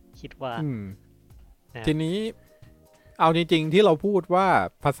คิดว่าทีนี้เอาจริงๆที่เราพูดว่า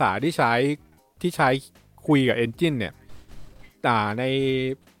ภาษาที่ใช้คุยกับ Engine เนี่ย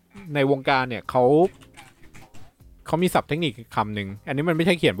ในวงการเนี่ยเขามีศัพท์เทคนิคคำหนึ่งอันนี้มันไม่ใ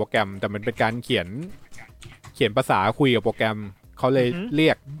ช่เขียนโปรแกรมแต่มันเป็นการเขียนภาษาคุยกับโปรแกรมเขาเลยเรี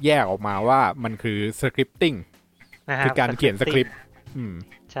ยกแยกออกมาว่ามันคือ scripting คือการเขียนสคริปต์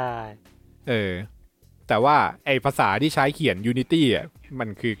ใช่แต่ว่าไอภาษาที่ใช้เขียน Unity มัน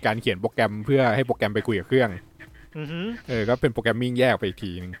คือการเขียนโปรแกรมเพื่อให้โปรแกรมไปคุยกับเครื่องก็เป็นโปรแกรมมิ่งแยกไปอีก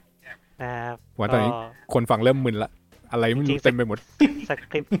ทีนึงว่าตอนนี้คนฟังเริ่มมึนละอะไรไม่รู้เต็มไปหมด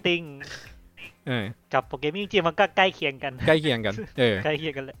scripting กับโปรแกรมมิ่งจริงมันก็ใกล้เคียงกันใกล้เคียงกันใกล้เคี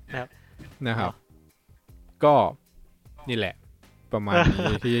ยงกันเลยนะครับ ก็นี่แหละประมาณ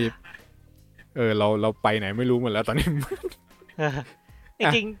นี้ที่เราไปไหนไม่รู้หมดแล้วตอนนี้จ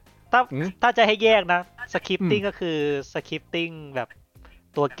ริงๆถ้าจะให้แยกนะสคริปติ้งก็คือสคริปติ้งแบบ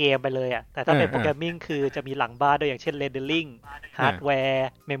ตัวเกมไปเลยอ่ะแต่ถ้าเป็นโปรแกรมมิ่งคือจะมีหลังบ้านด้วยอย่างเช่นเรนเดอริ่งฮาร์ดแวร์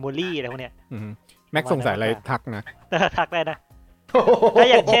เมมโมรีอะไรพวกเนี้ยแม็กสงสัยอะไรทักนะทักได้นะถ้า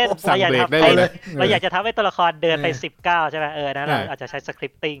อย่างเช่นเราอยากจะทำให้ตัวละครเดินไป19ใช่ไหมนะเราอาจจะใช้สคริ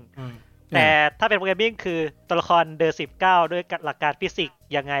ปติ้งแต่ถ้าเป็นโปรแกรมมิ่งคือตัวละครเดิน19ด้วยหลักการฟิสิกส์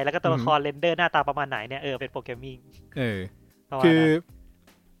ยังไงแล้วก็ตัวละครเรนเดอร์หน้าตาประมาณไหนเนี่ยเป็นโปรแกรมมิ่งคือ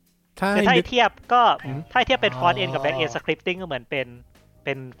ถ้าเทียบก็ถ้าเทียบเป็นฟรอนต์เอนด์กับแบ็คเอนด์สคริปติ้งก็เหมือนเป็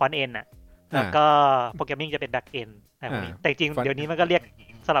นฟรอนต์เอนด์อ่ะแล้วก็โปรแกรมมิ่งจะเป็นแบ็คเอนด์แต่จริงเดี๋ยวนี้มันก็เรียก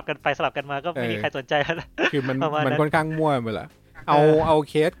สลับกันไปสลับกันมาก็ไม่มีใครสนใจแล้วคือมันค่อนข้างมั่วไปละเอา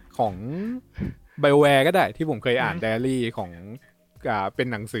เคสของ BioWare ก็ได้ที่ผมเคยอ่านไดอารี่ของเป็น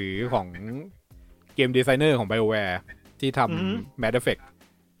หนังสือของเกมดีไซเนอร์ของ BioWare ที่ทำ Mass Effect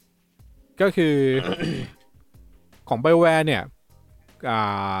ก็คือ ของ BioWare เนี่ย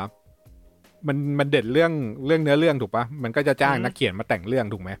มันเด่นเรื่องเนื้อเรื่องถูกปะมันก็จะจ้างนักเขียนมาแต่งเรื่อง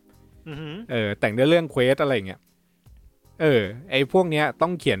ถูกไหมแต่งเนื้อเรื่องเควสอะไรเงี้ยไอพวกเนี้ยต้อ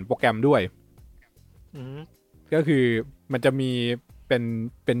งเขียนโปรแกรมด้วยก็คือมันจะมีเ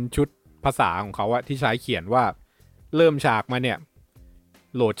ป็นชุดภาษาของเขาอะที่ใช้เขียนว่าเริ่มฉากมาเนี่ย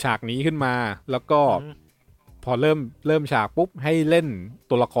โหลดฉากนี้ขึ้นมาแล้วก็พอเริ่มฉากปุ๊บให้เล่น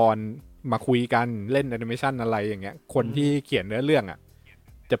ตัวละครมาคุยกันเล่นแอนิเมชันอะไรอย่างเงี้ยคนที่เขียนเนื้อเรื่องอะ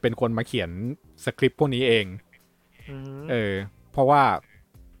จะเป็นคนมาเขียนสคริปต์พวกนี้เองเพราะว่า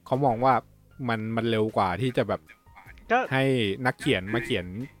เขามองว่ามันเร็วกว่าที่จะแบบให้นักเขียนมาเขียน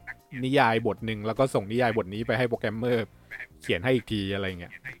นิยายบทหนึ่งแล้วก็ส่งนิยายบทนี้ไปให้โปรแกรมเมอร์เขียนให้อีกทีอะไรเงี้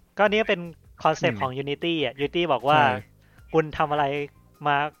ยก็นี้เป็นคอนเซ็ปต์ของ Unity อ่ะ Unity บอกว่าคุณทำอะไรม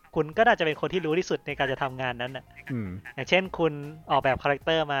าคุณก็น่าจะเป็นคนที่รู้ที่สุดในการจะทำงานนั้นอ่ะอย่างเช่นคุณออกแบบคาแรคเ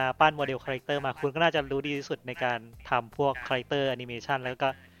ตอร์มาปั้นโมเดลคาแรคเตอร์มาคุณก็น่าจะรู้ดีที่สุดในการทำพวกคาแรคเตอร์แอนิเมชันแล้วก็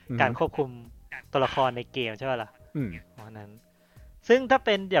การควบคุมตัวละครในเกมใช่ป่ะล่ะเพราะนั้นซึ่งถ้าเ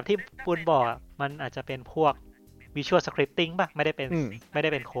ป็นแบบที่ปุณบอกมันอาจจะเป็นพวกVisual Scripting ป่ะไม่ได้เ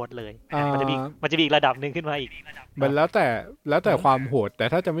ป็นโค้ดเลยมันจะมีอีกระดับนึงขึ้นมาอีกมันแล้วแต่ความโหดแต่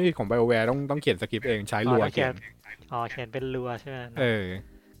ถ้าจะไม่มีของ BioWare ต้องเขียนสคริปต์เองใช้ลัวเขียนเขียนเป็นลัวใช่ไหม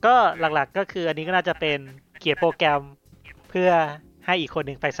ก็หลักๆก็คืออันนี้ก็น่าจะเป็นเขียนโปรแกรมเพื่อให้อีกคน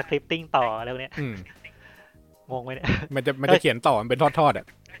นึงไป Scripting ต่ออะไรพวกนี้งงไหมเนี่ยมันจะเขียนต่อมันเป็นทอด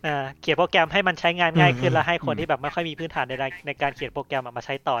ๆเขียนโปรแกรมให้มันใช้งานง่ายขึ้นแล้วให้คนที่แบบไม่ค่อยมีพื้นฐานในการเขียนโปรแกรมมาใ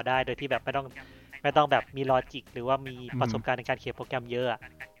ช้ต่อได้โดยที่แบบไม่ต้องแบบมีลอจิกหรือว่ามีประสบการณ์ในการเขียนโปรแกรมเยอะ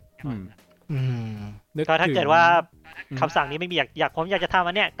ก็ถ้าเกิดว่าคำสั่งนี้ไม่มีผมอยากจะทำ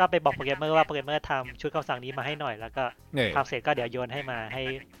อันเนี้ยก็ไปบอกโปรแกรมเมอร์ว่าโปรแกรมเมอร์ทำชุดคำสั่งนี้มาให้หน่อยแล้วก็ทำเสร็จก็เดี๋ยวโยนให้มาใ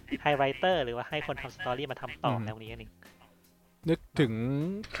ห้ไรเตอร์หรือว่าให้คนทำสตอรี่มาทำต่อแนวนี้นี่นึกถึง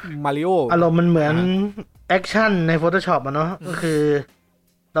มาริโออารมณ์มันเหมือนแอคชั่นใน Photoshop อ่ะเนาะก็คือ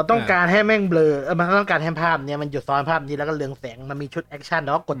เราต้องการให้แม่งเบลอมันต้องการให้ภาพเนี่ยมันหยุดซ้อนภาพนี้แล้วก็เรืองแสงมันมีชุดแอคชั่นแ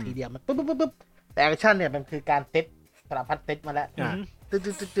ล้วก็กดทีเดียวมันปุ๊บแต่แอคชั่นเนี่ยมันคือการเซตสารพัดเซตมาแล้วตึ๊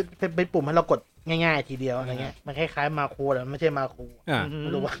ดเป็นปุ่มให้เรากดง่ายๆทีเดียวอะไรเงี้ยมันคล้ายๆมาโครแต่ไม่ใช่มาโครไม่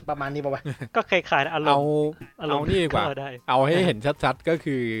รู้ว่าประมาณนี้ป่ะวะก็คล้ายๆอารมณ์เอานี่ดีกว่าเอาให้เห็นชัดๆก็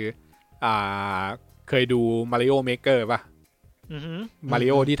คือเคยดู Mario Maker ป่ะ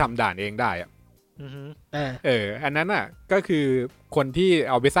Mario ที่ทำด่านเองได้อ่ะอันนั้นอ่ะก็คือคนที่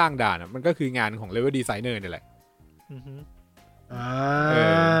เอาไปสร้างด่านอ่ะมันก็คืองานของ Level Designer นี่แหละ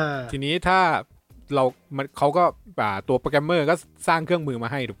ทีนี้ถ้าเขาก็ตัวโปรแกรมเมอร์ก็สร้างเครื่องมือมา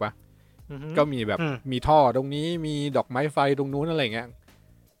ให้ถูกปะก็มีแบบมีท่อตรงนี้มีดอกไม้ไฟตรงนู้นอะไรเงี้ย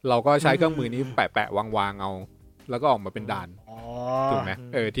เราก็ใช้เครื่องมือนี้แปะวางเอาแล้วก็ออกมาเป็นด่านถูกไหม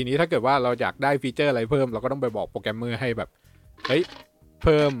ทีนี้ถ้าเกิดว่าเราอยากได้ฟีเจอร์อะไรเพิ่มเราก็ต้องไปบอกโปรแกรมเมอร์ให้แบบเฮ้ยเ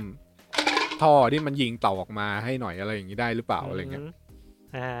พิ่มท่อที่มันยิงเต่าออกมาให้หน่อยอะไรอย่างนี้ได้หรือเปล่าอะไรเงี้ย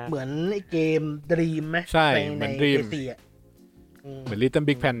เหมือนไอเกม Dream ไหมใช่เหมือน Dream เหมือน Little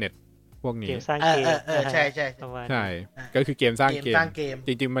Big Planet พวกนี้เกมสร้างเกมใช่ก็คือเกมสร้างเกมจ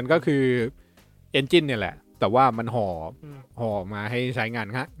ริงๆมันก็คือเอนจินเนี่ยแหละแต่ว่ามันห่อมาให้ใช้งาน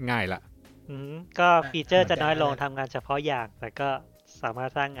ง่ายละก็ฟีเจอร์จะน้อยลงทำงานเฉพาะอย่างแต่ก็สามาร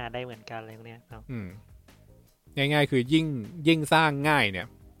ถสร้างงานได้เหมือนกันอะไรพวกนี้ครับง่ายๆคือยิ่งสร้างง่ายเนี่ย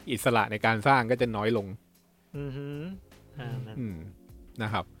อิสระในการสร้างก็จะน้อยลงนะ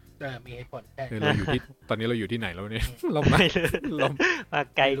ครับมีเหตุผลเราอยู่ที่ตอนนี้เราอยู่ที่ไหนแล้วเนี่ยเรามา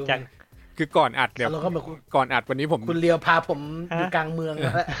ไกลจังคือก่อนอัดเนี่ยก่อนอัดวันนี้คุณเลียวพาผมอยู่กลางเมืองแ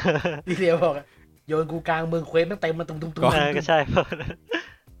ล้วที่เลียวบอกโยนกูกลางเมืองเควสตั้งเต็มมาตุ้มก็ใช่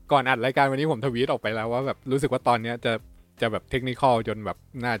ก่อนอัดรายการวันนี้ผมทวีตออกไปแล้วว่าแบบรู้สึกว่าตอนเนี้ยจะแบบเทคนิคอลจนแบบ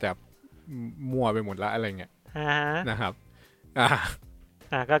น่าจะมั่วไปหมดแล้วอะไรเงี้ยนะครับ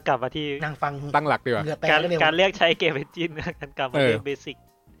ก็กลับมาที่นั่งฟังตั้งหลักดีกว่าการเลือกใช้เกมเอนจินกันกลับมาเรื่องเบสิก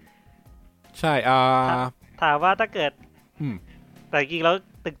ใช่ถามว่าถ้าเกิดแต่จริงแล้ว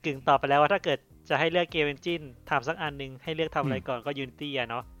ตึกกึ่งตอบไปแล้วว่าถ้าเกิดจะให้เลือกเกมเอนจินทำสักอันนึงให้เลือกทำอะไรก่อนก็ Unity อ่ะ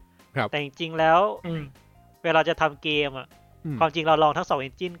เนาะแต่จริงๆแล้วเวลาจะทำเกมอ่ะความจริงเราลองทั้ง2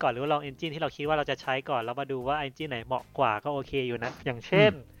 engine ก่อนหรือว่าลอง engine ที่เราคิดว่าเราจะใช้ก่อนแล้วมาดูว่า engine ไหนเหมาะกว่าก็โอเคอยู่นะอย่างเช่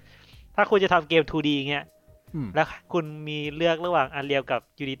นถ้าคุณจะทำเกม 2D เงี้ยแล้วคุณมีเลือกระหว่าง Unreal กับ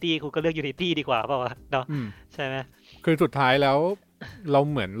Unity คุณก็เลือก Unity ดีกว่าเปล่าวะเนาะใช่ไหมคือสุดท้ายแล้วเรา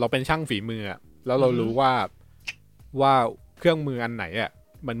เหมือนเราเป็นช่างฝีมือแล้วเรารู้ว่าเครื่องมืออันไหนอ่ะ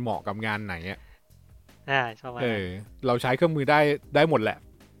มันเหมาะกับงานไหนอ่ะชอบเราใช้เครื่องมือได้หมดแหละ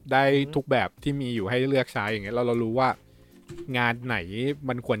ได้ทุกแบบที่มีอยู่ให้เลือกใช้อย่างเงี้ยเรารู้ว่างานไหน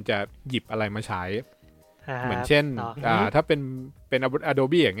มันควรจะหยิบอะไรมาใช้เหมือนเช่นถ้าเป็น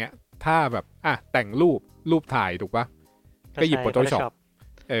Adobe อย่างเงี้ยถ้าแบบแต่งรูปถ่ายถูกปะก็หยิบ Photoshop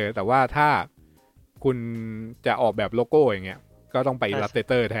แต่ว่าถ้าคุณจะออกแบบโลโก้อย่างเงี้ยก็ต้องไป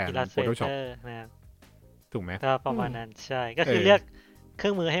Illustrator แทน Photoshop ถูกไหมก็ประมาณนั้นใช่ก็คือเลือกเครื่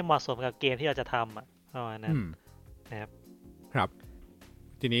องมือให้เหมาะสมกับเกมที่เราจะทำประมาณนั้นครับ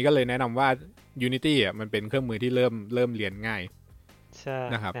ทีนี้ก็เลยแนะนำว่า Unity มันเป็นเครื่องมือที่เริ่มเรียนง่ายใช่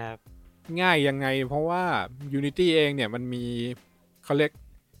นะครับง่ายยังไงเพราะว่า Unity เองเนี่ยมันมีเขาเรียก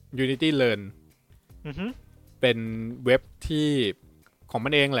Unity Learn เป็นเว็บที่ของมั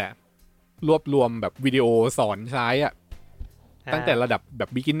นเองแหละรวบรวมแบบวิดีโอสอนใช้ตั้งแต่ระดับแบบ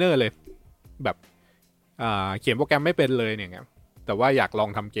beginner เลยแบบเขียนโปรแกรมไม่เป็นเลยเนี่ยแต่ว่าอยากลอง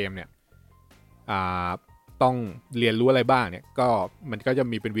ทำเกมเนี่ยต้องเรียนรู้อะไรบ้างเนี่ยก็มันก็จะ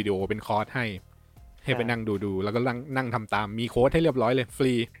มีเป็นวิดีโอเป็นคอร์สให้ไปนั่งดูแล้วก็นั่งทำตามมีโค้ดให้เรียบร้อยเลยฟ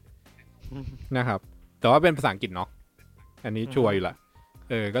รีนะครับแต่ว่าเป็นภาษาอังกฤษเนาะอันนี้ช่วยอยู่ละ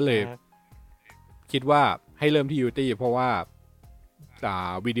ก็เลยคิดว่าให้เริ่มที่ Unity เพราะว่า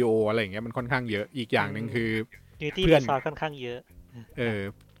วิดีโออะไรอย่างเงี้ยมันค่อนข้างเยอะอีกอย่างนึงคือเพื่อนสอนค่อนข้างเยอะ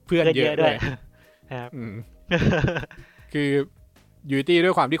เพื่อนเยอะด้วยคือ Unity ด้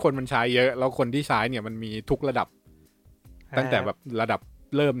วยความที่คนมันใช้เยอะแล้วคนที่ใช้เนี่ยมันมีทุกระดับตั้งแต่แบบระดับ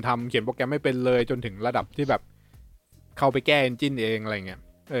เริ่มทำเขียนโปรแกรมไม่เป็นเลยจนถึงระดับที่แบบเข้าไปแก้ engine เองอะไรเงี้ย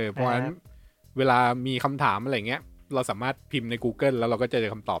เพราะฉะนั้นเวลามีคำถามอะไรเงี้ยเราสามารถพิมพ์ใน Google แล้วเราก็จะเจ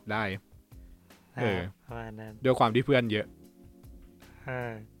อคำตอบได้ด้วยความที่เพื่อนเยอะ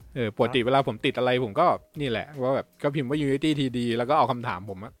ปกติเวลาผมติดอะไรผมก็นี่แหละว่าแบบก็พิมพ์ว่า Unity TD แล้วก็เอาคำถาม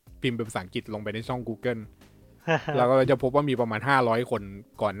ผมพิมพ์เป็นภาษาอังกฤษลงไปในช่อง Google เราก็จะพบว่ามีประมาณ500คน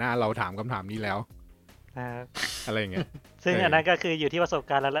ก่อนหน้าเราถามคำถามนี้แล้วอะไรอย่างเงี้ยซึ่งอันนั้นก็คืออยู่ที่ประสบ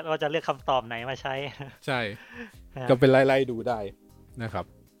การณ์แล้วว่าจะเลือกคำตอบไหนมาใช้ใช่ก็เป็นไล่ๆดูได้นะครับ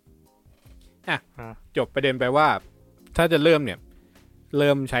จบประเด็นไปว่าถ้าจะเริ่มเนี่ยเ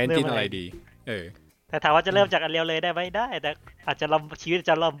ริ่มใช้จิ้นอะไรดีแต่ถามว่าจะเริ่มจากอันเรียวเลยได้ไหมได้แต่อาจจะชีวิต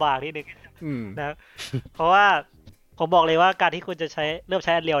จะลำบากนิดนึงนะเพราะว่าผมบอกเลยว่าการที่คุณจะเริ่มใ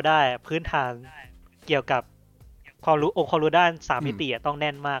ช้อันเรียวได้พื้นฐานเกี่ยวกับความรู้ด้าน3มิติต้องแ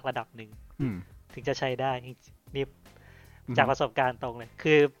น่นมากระดับหนึ่งถึงจะใช้ได้นี่จากประสบการณ์ตรงเลย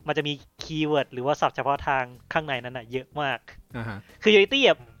คือมันจะมีคีย์เวิร์ดหรือว่าศัพท์เฉพาะทางข้างในนั้นเยอะมากคือ Unity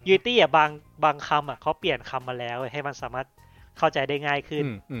บางคำเขาเปลี่ยนคำมาแล้วให้มันสามารถเข้าใจได้ง่ายขึ้น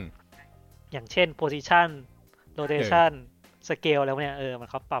อย่างเช่น position rotation scale แล้วเนี่ยมัน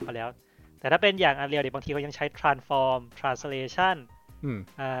เขาปรับมาแล้วแต่ถ้าเป็นอย่าง Unreal บางทีเขายังใช้ transform translation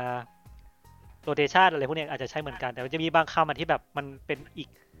rotation อะไรพวกนี้อาจจะใช้เหมือนกันแต่มันจะมีบางคำที่แบบมันเป็นอีก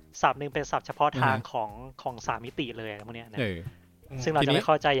ศัพท์นึงเป็นศัพท์เฉพาะทางของ3มิติเลยพวกนี้นะซึ่งเราจะไม่เ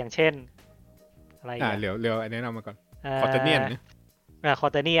ข้าใจอย่างเช่นอะไรเร็วแนะนำมาก่อน Quaternion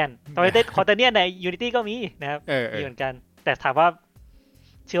Quaternion ตอนนี้Quaternionใน Unity ก็มีนะครับมีเหมือนกันแต่ถามว่า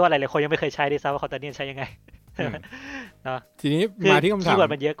เชื่อว่าหลายๆคนยังไม่เคยใช้ด้วยซ้ำว่า Quaternion ใช้ยังไงเนาะทีนี้มาที่คำถามคีย์เวิร์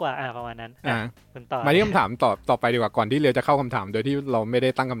ดมันเยอะกว่าประมาณนั้นมาที่คำถามต่อไปดีกว่าก่อนที่เรียวจะเข้าคำถามโดยที่เราไม่ได้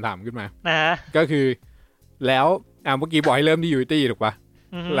ตั้งคำถามขึ้นมาก็คือแล้วเมื่อกี้บอกให้เริ่มที่ Unity ถูกป่ะ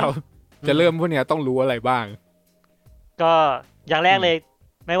เราจะเริ่มพวกนี้ต้องรู้อะไรบ้างก็อย่างแรกเลย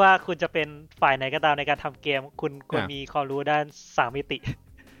ไม่ว่าคุณจะเป็นฝ่ายไหนก็ตามในการทำเกมคุณควรมีความรู้ด้าน3มิติ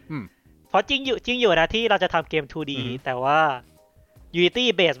เพราะจริงอยู่นะที่เราจะทำเกม 2D แต่ว่า Unity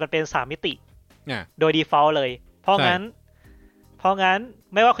Base มันเป็น3มิติโดย default เลยเพราะงั้น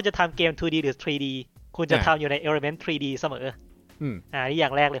ไม่ว่าคุณจะทำเกม 2D หรือ 3D คุณจะทำอยู่ใน Element 3D เสมอนี่อย่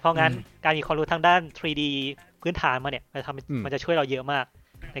างแรกเลยเพราะงั้นการมีความรู้ทางด้าน 3D พื้นฐานมาเนี่ยมันจะช่วยเราเยอะมาก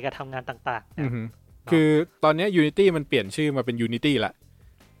ในการทำงานต่างๆคือตอนนี้ Unity มันเปลี่ยนชื่อมาเป็น Unity ละ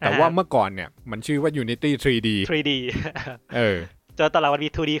แต่ว่าเมื่อก่อนเนี่ยมันชื่อว่า Unity 3D 3D จนตอนหลังมันมี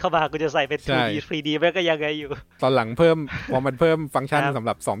 2D เข้ามากูจะใส่เป็น 2D 3D แม่งก็ยังไงอยู่ตอนหลังเพิ่มพอมันเพิ่มฟังก์ชันสำห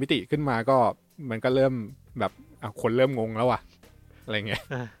รับ2มิติขึ้นมาก็มันก็เริ่มแบบคนเริ่มงงแล้วว่ะอะไรเงี้ย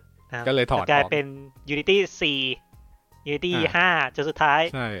ก็เลยถอดออกกลายเป็น Unity 4 Unity 5จนสุดท้าย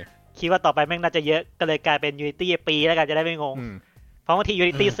ใช่คิดว่าต่อไปแม่งน่าจะเยอะก็เลยกลายเป็น Unity ปีแล้วกันจะได้ไม่งงเพราะบางที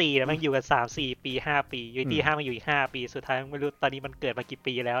Unity 4เนี่ยมันอยู่กัน 3-4 ปี 5 ปี Unity 5มันอยู่อีก5ปีสุดท้ายไม่รู้ตอนนี้มันเกิดมากี่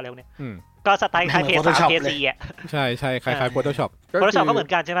ปีแล้วเนี่ยก็สไตล์คล้าย PS3 PS4 อ่ะใช่ๆคล้ายๆ Photoshop Photoshop ก็เหมือ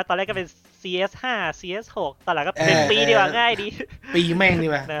นกันใช่มั้ยตอนแรกก็เป็น CS5 CS6 ตอนหลังก็เป็นปีดีกว่าง่ายดีปีแม่งดี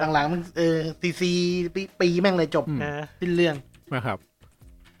กว่าหลังๆมันCC ปีแม่งเลยจบสิ้นเรื่องนะครับ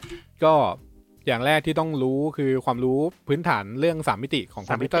ก็อย่างแรกที่ต้องรู้คือความรู้พื้นฐานเรื่อง3มิติของ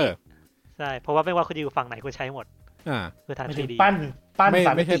คอมพิวเตอร์ใช่เพราะว่าไม่ว่าคุณอยู่ฝั่งไหนคุณใช้หมดคือทาง 3D ปั้นไ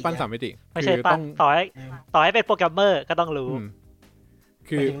ม่ใช่ปั้น3มิติไม่ใช่ปั้นต่อให้เป็นโปรแกรมเมอร์ก็ต้องรู้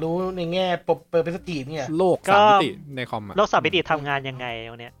คือถึงรู้ในแง่เปอร์สเปกทีฟเนี่ยโลก3มิติในคอมโลก3มิติทำงานยังไง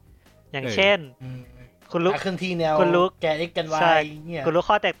เนี่ยอย่างเช่นคุณรู้เครื่องที่แนวแกน X แกน Y เนี่ยคุณรู้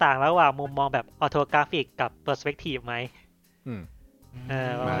ข้อแตกต่างระหว่างมุมมองแบบออโทกราฟิกกับเปอร์สเปกทีฟไหม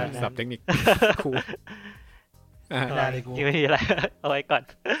มาศัพท์เทคนิคครูไม่มีอะไรเอาไว้ก่อน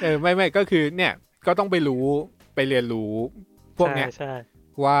ไม่ก็คือเนี่ยก็ต้องไปรู้ไปเรียนรู้พวกเนี้ย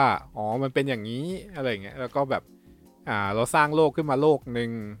ว่ามันเป็นอย่างนี้อะไรเงี้ยแล้วก็แบบเราสร้างโลกขึ้นมาโลกนึ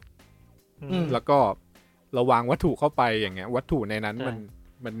งแล้วก็เราวางวัตถุเข้าไปอย่างเงี้ยวัตถุในนั้น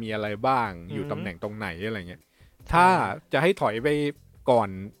มันมีอะไรบ้างอยู่ตำแหน่งตรงไหนอะไรเงี้ยถ้าจะให้ถอยไปก่อน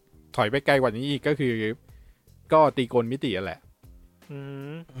ถอยไปไกลกว่านี้อีกก็คือก็ตีโกณมิติแหละ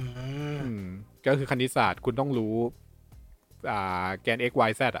ก็คือคณิตศาสตร์คุณต้องรู้แกน x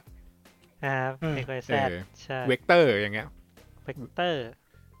y z อ่ะx y z ใช่เวกเตอร์อย่างเงี้ยเวกเตอร์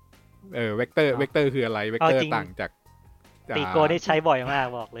เวกเตอร์คืออะไรเวกเตอร์ต่างจากตีโกนี่ใช้บ่อยมาก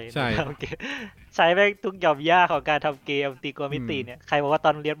บอกเลยใช่ใช้แม่งทุกหย่อมย่าของการทำเกมตีโกมิติเนี่ยใครบอกว่าต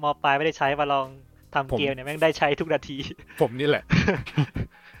อนเรียนม.ปลายไม่ได้ใช้มาลองทำเกมเนี่ยแม่งได้ใช้ทุกนาทีผมนี่แหละ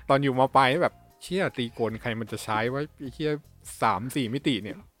ตอนอยู่ม.ปลายแบบเชี่ยตีโกนใครมันจะใช้ไว้ไอ้เชี่ย3-4 มิติเ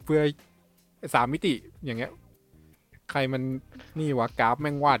นี่ยเพื่อ3มิติอย่างเงี้ยใครมันนี่วะกราฟแ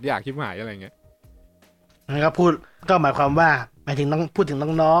ม่งวาดยากชิบหายอะไรเงี้ยนะครับพูดก็หมายความว่าหมายถึงต้องพูดถึง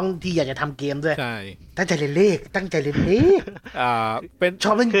น้องๆที่อยากจะทำเกมด้วยใช่ตั้งใจเรียนเลขตั้งใจเรียนเลขเป็นช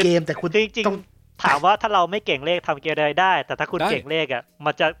อบเล่นเกมแต่คุณจริงๆถามว่าถ้าเราไม่เก่งเลขทำเกมได้แต่ถ้าคุณเก่งเลขอ่ะ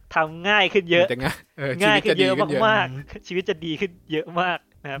มันจะทำง่ายขึ้นเยอะง่ายขึ้นเยอะมากๆชีวิตจะดีขึ้นเยอะมาก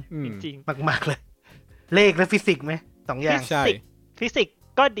นะครับจริงๆมากๆเลยเลขและฟิสิกส์ไหม2อย่างฟิสิกส์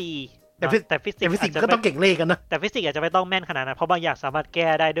ก็ดีแต่ฟิสิกส์ก็ต้องเก่งเลขกันนะแต่ฟิสิกส์อาจจะไม่ต้องแม่นขนาดนั้นเพราะบางอย่างสามารถแก้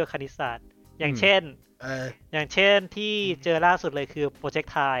ได้ด้วยคณิตศาสตร์อย่างเช่นที่เจอล่าสุดเลยคือโปรเจก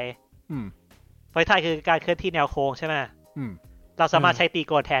ต์ไทล์โปรเจกต์ไทล์คือการเคลื่อนที่แนวโค้งใช่ไหมเราสามารถใช้ตีโ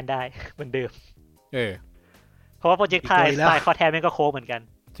กนแทนได้เหมือนเดิมเพราะว่าโปรเจกต์ไทล์สไตล์คอแทนมันก็โค้งเหมือนกัน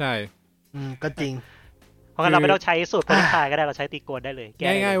ใช่ก็จริงเพราะงั้นเราไม่ต้องใช้สูตรโปรเจกต์ไทล์ก็ได้เราใช้ตีโกนได้เลย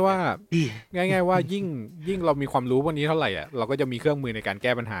ง่ายๆว่ายิ่งเรามีความรู้พวกนี้เท่าไหร่อ่ะเราก็จะมีเครื่องมือในการแ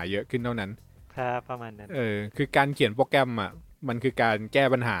ก้ปัญหาเยอะขึ้นเท่านั้นครับประมาณนั้นคือการเขียนโปรแกรมอ่ะมันคือการแก้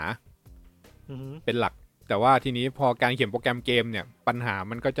ปัญหาเป็นหลักแต่ว่าทีนี้พอการเขียนโปรแกรมเกมเนี่ยปัญหา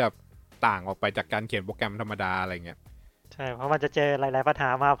มันก็จะต่างออกไปจากการเขียนโปรแกรมธรรมดาอะไรเงี้ยใช่เพราะมันจะเจอหลายๆปัญหา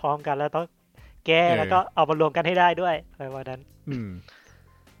มาพร้อมกันแล้วต้องแก้แล้วก็เอามารวมกันให้ได้ด้วยอะไรว่านั้น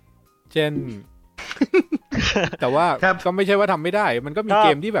เช่น แต่ว่าก็ไม่ใช่ว่าทำไม่ได้มันก็มีเก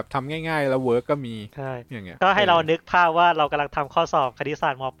มที่แบบทำง่ายๆแล้วเวิร์กก็มีอย่างเงี้ยก็ให้เรานึกภาพว่าเรากำลังทำข้อสอบคณิตศา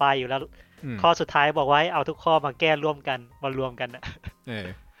สตร์ม.ปลายอยู่แล้วข้อสุดท้ายบอกว่าเอาทุกข้อมาแก้ร่วมกันมารวมกันนะ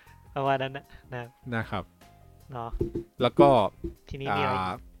ประมาณนั้นนะครับเนาะแล้วก็ทีนี้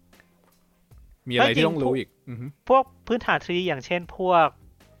มีอะไรที่ต้องรู้อีกพวกพื้นฐาน 3D อย่างเช่นพวก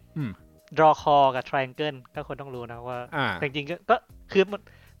draw call กับ triangle ก็คนต้องรู้นะว่าจริงๆก็คือ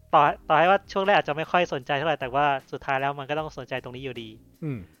ต่อให้ว่าช่วงแรกอาจจะไม่ค่อยสนใจเท่าไหร่แต่ว่าสุดท้ายแล้วมันก็ต้องสนใจตรงนี้อยู่ดี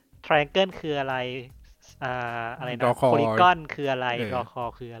triangle คืออะไรอะไรนะ polygon คืออะไร draw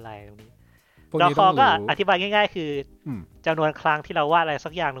call คืออะไรตรงนี้draw call ก็อธิบายง่ายๆคือจำนวนครั้งที่เราวาดอะไรสั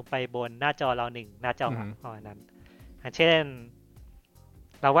กอย่างลงไปบนหน้าจอเรา1หน้าจอประมาณนั้นเช่น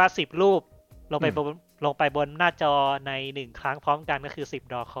เราวาด10รูปลงไปบนหน้าจอใน1ครั้งพร้อมกันก็คือ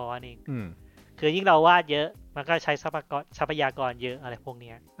10 draw call เองคือยิ่งเราวาดเยอะมันก็ใช้ทรัพยากรเยอะอะไรพวก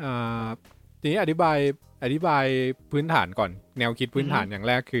นี้ทีนี้อธิบายพื้นฐานก่อนแนวคิดพื้นฐานอย่างแ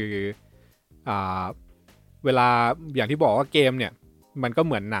รกคือเวลาอย่างที่บอกว่าเกมเนี่ยมันก็เ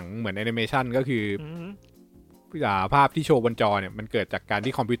หมือนหนังเหมือนแอนิเมชันก็คือภาพที่โชว์บนจอเนี่ยมันเกิดจากการ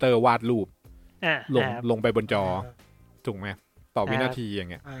ที่คอมพิวเตอร์วาดรูปลงไปบนจอถูกไหมต่อวินาทีอย่าง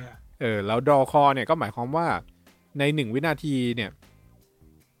เงี้ยแล้ว draw call เนี่ยก็หมายความว่าใน1วินาทีเนี่ย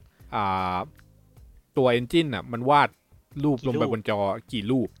ตัว engine น่ะมันวาด รูปลงไปบนจอกี่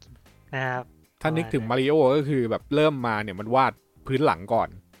รูปนะครับถ้านึกถึงมาริโอก็คือแบบเริ่มมาเนี่ยมันวาดพื้นหลังก่อน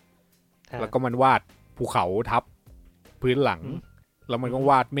แล้วก็มันวาดภูเขาทับพื้นหลังแล้วมันก็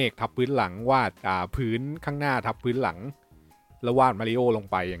วาดเมฆทับพื้นหลังวาดพื้นข้างหน้าทับพื้นหลังแล้ววาดมาริโอลง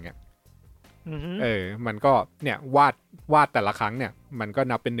ไปอย่างเงี้ยมันก็เนี่ยวาดแต่ละครั้งเนี่ยมันก็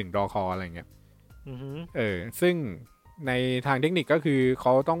นับเป็น1ดอคออะไรเงี้ยซึ่งในทางเทคนิคก็คือเข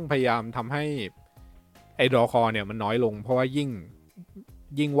าต้องพยายามทำให้ไอ้ดอคอเนี่ยมันน้อยลงเพราะว่า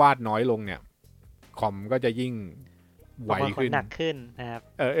ยิ่งวาดน้อยลงเนี่ยคอมก็จะยิ่งไวขึ้นหนักขึ้นนะครับ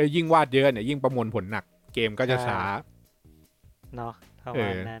ยิ่งวาดเยอะเนี่ยยิ่งประมวลผลหนักเกมก็จะช้าเนาะประมา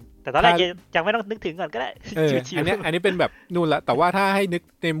ณนั้นแต่ตอนแรกยังไม่ต้องนึกถึงก่อนก็ได้อันนี้เป็นแบบนู่นละแต่ว่าถ้าให้นึก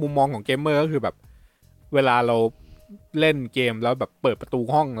ในมุมมองของเกมเมอร์ก็คือแบบเวลาเราเล่นเกมแล้วแบบเปิดประตู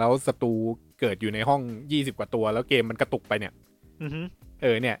ห้องแล้วศัตรูเกิดอยู่ในห้อง20กว่าตัวแล้วเกมมันกระตุกไปเนี่ย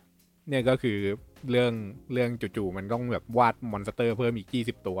เนี่ยก็คือเรื่องจู่ๆมันต้องแบบวาดมอนสเตอร์เพิ่มอีก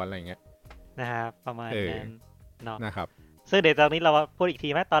20ตัวอะไรเงี้ยนะครับประมาณนั้นเนาะนะครับซึ่งเดี๋ยวตอนนี้เราพูดอีกที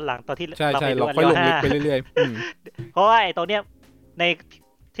ไหมตอนหลังตอนที่เราไปดูค่อยลงลึกไปเรื่อยๆเพราะว่าไอ้ตัวเนี้ยใน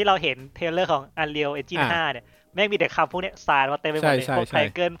ที่เราเห็นเทรลเลอร์ของ Unreal Engine 5เนี่ยแม่งมีแต่คำพวกเนี้ยสารมาเต็มไปหมดเลยพวก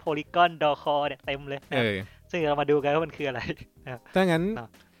Triangle Polygon Door เนี่ยเต็มเลยซึ่งเรามาดูกันว่ามันคืออะไรถ้างั้น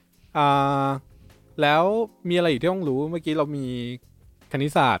แล้วมีอะไรอีกที่ต้องรู้เมื่อกี้เรามีคณิ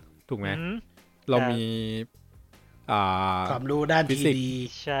ตศาสตร์ถูกไหมเรามีความรู้ด้านทีดี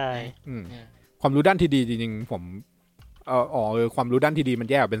ใช่ความรู้ด้านทีดีจริงๆผมความรู้ด้านทีดีมัน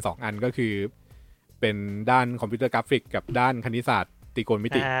แยกออกเป็น2อันก็คือเป็นด้านคอมพิวเตอร์กราฟิกกับด้านคณิตศาสตร์ตรีโกณมิ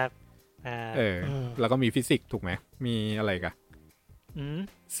ติแล้วก็มีฟิสิกส์ถูกไหมมีอะไรกัน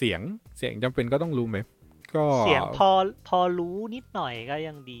เสียงจำเป็นก็ต้องรู้ไหมก็เสียงพอรู้นิดหน่อยก็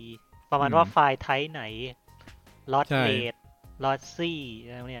ยังดีประมาณว่าไฟล์ไทป์ไหนลอสเรทลอสซี่อ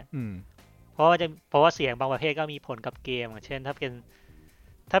ะไรเนี่ยเพราะว่าเสียงบางประเภทก็มีผลกับเกมเช่นถ้า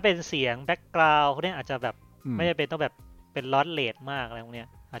เป็นเสียงแบ็กกราวด์เนี่ยอาจจะแบบไม่จำเป็นต้องแบบเป็นลอสเรทมากอะไรพวกเนี้ย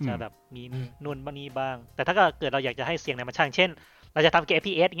อาจจะแบบมีนู่นบ้างนี้บ้างแต่ถ้าเกิดเราอยากจะให้เสียงไหนมาช่างเช่นเราจะทำเกม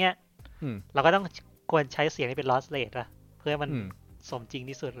FPS เงี้ยเราก็ต้องควรใช้เสียงที่เป็นลอสเรทอะเพื่อมันสมจริง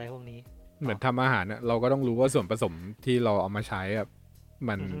ที่สุดอะไรพวกนี้เหมือนทำอาหารเนี่ยเราก็ต้องรู้ว่าส่วนผสมที่เราเอามาใช้อะ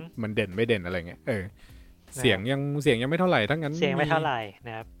มันเด่นไม่เด่นอะไรเงี้ยเสียงยังไม่เท่าไหร่ทั้งนั้นเสียงไม่เท่าไหร่น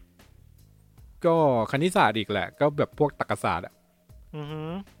ะครับก็คณิตศาสตร์อีกแหละก็แบบพวกตรรกศาสตร์อ่ะ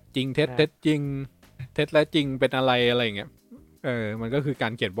จริงเท็จจริงเท็จและจริงเป็นอะไรเงี้ยมันก็คือกา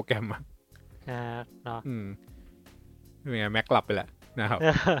รเขียนโปรแกรมอ่ะเนาะเป็นไงแม็กกลับไปแหละนะครับ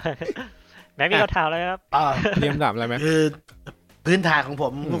แม็กมีคำถามอะไรครับเรียมถามอะไรไหมคือพื้นฐานของผ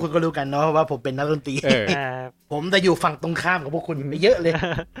มพวกคุณก็รู้กันเนาะว่าผมเป็นนักดนตรีผมจะอยู่ฝั่งตรงข้ามกับพวกคุณไม่เยอะเลย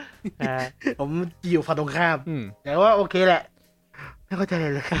ผมอยู่ฝั่งตรงข้ามแต่ว่าโอเคแหละไม่เข้าใจ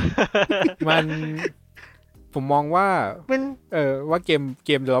เลยมันผมมองว่าว่าเก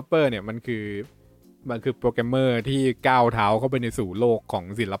ม developer เนี่ยมันคือโปรแกรมเมอร์ที่ก้าวเท้าเข้าไปในสู่โลกของ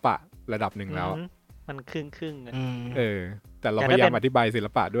ศิลปะระดับหนึ่งแล้วมันครึ่งแต่เราพยายามอธิบายศิล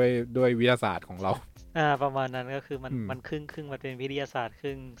ปะด้วยวิทยาศาสตร์ของเราประมาณนั้นก็คือมันครึ่งมันเป็นวิทยาศาสตร์ค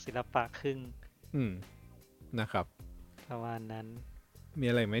รึ่งศิลปะครึ่งนะครับประมาณนั้นมี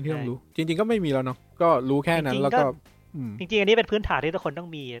อะไรไหมที่ต้องรู้จริงๆก็ไม่มีแล้วเนาะก็รู้แค่นั้นแล้วก็จริงๆอันนี้เป็นพื้นฐานที่ทุกคนต้อง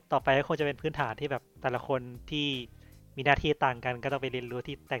มีต่อไปก็คงจะเป็นพื้นฐานที่แบบแต่ละคนที่มีหน้าที่ต่างกันก็ต้องไปเรียนรู้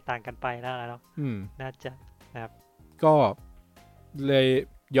ที่แตกต่างกันไปแล้วเนาะน่าจะนะครับก็เลย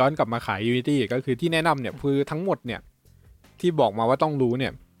ย้อนกลับมาขาย Unity ก็คือที่แนะนำเนี่ยคือทั้งหมดเนี่ยที่บอกมาว่าต้องรู้เนี่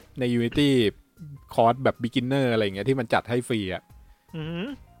ยใน Unity คอร์สแบบ beginner อะไรอย่างเงี้ยที่มันจัดให้ฟรีอ่ะ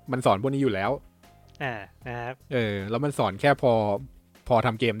มันสอนพวกนี้อยู่แล้วนะครับแล้วมันสอนแค่พอท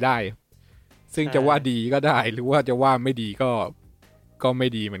ำเกมได้ซึ่งจะว่าดีก็ได้หรือว่าจะว่าไม่ดีก็ไม่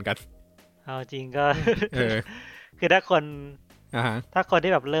ดีเหมือนกันเอาจริงก็คือถ้าคน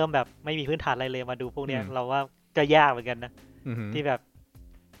ที่แบบเริ่มแบบไม่มีพื้นฐานอะไรเลยมาดูพวกเนี้ยเราว่าจะยากเหมือนกันนะที่แบบ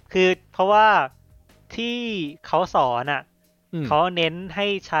คือเพราะว่าที่เขาสอนอ่ะเขาเน้นให้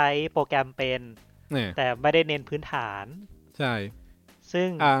ใช้โปรแกรมเป็นแต่ไม่ได้เน้นพื้นฐานใช่ซึ่ง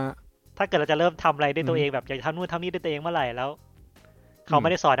ถ้าเกิดเราจะเริ่มทำอะไรด้วยตัวเองแบบอยากทำนู่นทำนี่ด้วยตัวเองเมื่อไหร่แล้วเขาไม่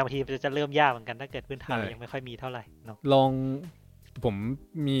ได้สอนบางทีจะเริ่มยากเหมือนกันถ้าเกิดพื้นฐานยังไม่ค่อยมีเท่าไหร่เนาะลองผม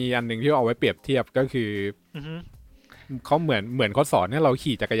มีอันหนึ่งที่เอาไว้เปรียบเทียบก็คือเขาเหมือนเขาสอนให้เรา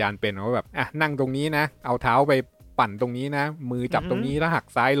ขี่จักรยานเป็นว่าแบบนั่งตรงนี้นะเอาเท้าไปปั่นตรงนี้นะมือจับตรงนี้ถ้าหัก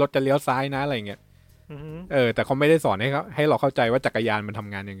ซ้ายรถจะเลี้ยวซ้ายนะอะไรเงี้ยแต่เขาไม่ได้สอนให้เราเข้าใจว่าจักรยานมันท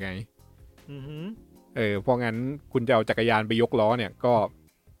ำงานยังไงเพราะงั้นคุณจะเอาจักรยานไปยกล้อเนี่ย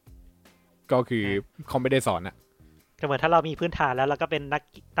ก็คือเขาไม่ได้สอนอะก็เหมือนถ้าเรามีพื้นฐานแล้วเราก็เป็น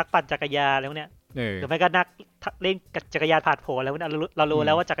นักปั่นจักรยานแล้วเนี่ยหรือไม่ก็นักเล่นจักรยานผ่านโผล่แล้วเนี่ยเรารู้แ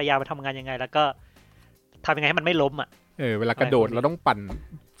ล้วว่าจักรยานมันทำงานยังไงแล้วก็ทำยังไงให้มันไม่ล้มอ่ะ เวลากระโดดเราต้องปั่น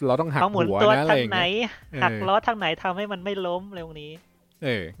เราต้องหักหัวนะอะไรอย่างเงี้ยหักล้อทางไหนทำให้มันไม่ล้มเร็วนี้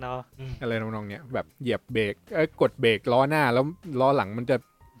เนาะอะไรน้องๆเนี้ยแบบเหยียบเบรกกดเบรกล้อหน้าแล้วล้อหลังมันจะ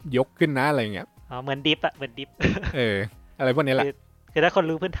ยกขึ้นนะอะไรเงี้ยเหมือนดิฟเหมือนดิฟอะไรพวกนี้แหละคือถ้าคน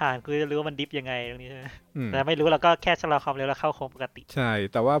รู้พื้นฐานคือจะรู้ว่ามันดิฟยังไงตรงนี้ใช่ไหมแต่ไม่รู้เราก็แค่ชะลอความเร็วแล้วเข้าโค้งปกติใช่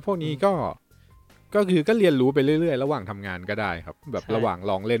แต่ว่าพวกนี้ก็คือก็เรียนรู้ไปเรื่อยๆระหว่างทำงานก็ได้ครับแบบระหว่าง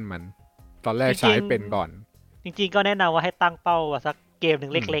ลองเล่นมันตอนแรกใช้เป็นก่อนจริงๆก็แนะนำว่าให้ตั้งเป้าสักเกมหนึ่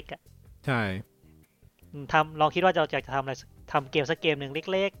งเล็กๆอ่ะใช่ลองคิดว่าจะอยากจะทำอะไรทำเกมสักเกมหนึ่ง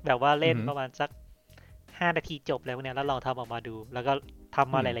เล็กๆแบบว่าเล่นประมาณสัก5 นาทีจบแล้วเนี่ยแล้วลองทำออกมาดูแล้วก็ท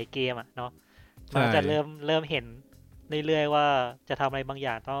ำมาหลายๆเกมอ่ะเนาะมันจะเริ่มเห็นเรื่อยๆว่าจะทำอะไรบางอ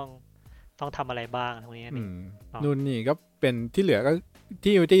ย่างต้องทำอะไรบ้างตรงนี้นู่นนี่ก็เป็นที่เหลือก็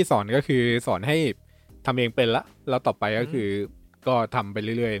ที่ยูตี้สอนก็คือสอนให้ทำเองเป็นละแล้วต่อไปก็คือก็ทำไป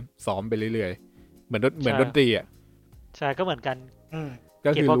เรื่อยๆซ้อมไปเรื่อยๆเหมือนดนตรีอ่ะใช่ก็เหมือนกัน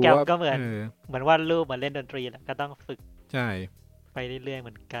ก็คือรู้ว่าก็เหมือนวาดรูปเหมือนเล่นดนตรีแหละก็ต้องฝึกใช่ไปเรื่อยๆเห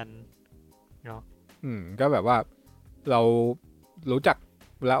มือนกันเนาะก็แบบว่าเรารู้จัก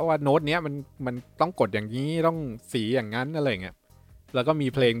แล้วว่าโน้ตเนี้ยมันต้องกดอย่างนี้ต้องสีอย่างนั้นอะไรเงี้ยแล้วก็มี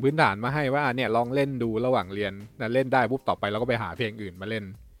เพลงพื้นฐานมาให้ว่าเนี่ยลองเล่นดูระหว่างเรียนเล่นได้ปุ๊บต่อไปเราก็ไปหาเพลงอื่นมาเล่น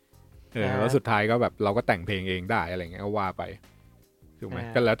แล้วสุดท้ายก็แบบเราก็แต่งเพลงเองได้อะไรเงี้ยก็ว่าไปถูกไหม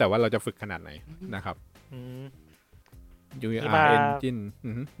ก็แล้วแต่ว่าเราจะฝึกขนาดไหนนะครับUR Engine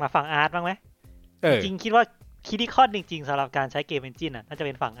มาฝั่งอาร์ตบ้างไหมจริงคิดว่าคิดที่ข้อจริงๆสำหรับการใช้เกม Engine น่าจะเ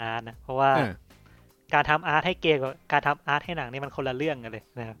ป็นฝั่งอาร์ตนะเพราะว่าการทำอาร์ตให้เกมกับการทำอาร์ตให้หนังนี่มันคนละเรื่องกันเลย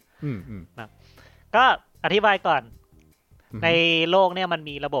นะครับก็อธิบายก่อนในโลกเนี่ยมัน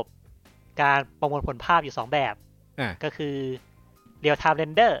มีระบบการประมวลผลภาพอยู่2แบบก็คือ Real Time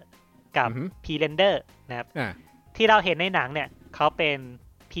Render กับ P-Render นะครับที่เราเห็นในหนังเนี่ยเขาเป็น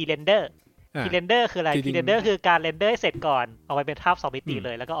P-Render P-Render คืออะไร P-Render คือการเรนเดอร์เสร็จก่อนเอาไปเป็นภาพ2 มิติเล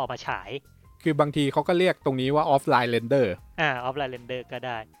ยแล้วก็ออกมาฉายคือบางทีเขาก็เรียกตรงนี้ว่า Offline Render Offline Render ก็ไ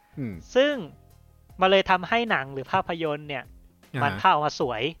ด้ซึ่งมาเลยทำให้หนังหรือภาพยนตร์เนี่ยมันภาพออกมาส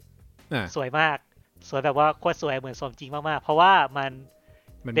วยมากสวยแบบว่าโคตรสวยเหมือนสมจริงมากๆเพราะว่ามัน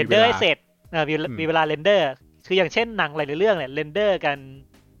เรนเดอร์ให้เสร็จมีเวลาเรนเดอร์คืออย่างเช่นหนังหลายเรื่องเนี่ยเรนเดอร์กัน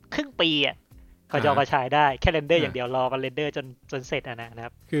ครึ่งปีอ่ะก็จะออกมาฉายได้แค่เรนเดอร์อย่างเดียวรอมันเรนเดอร์จนเสร็จนะค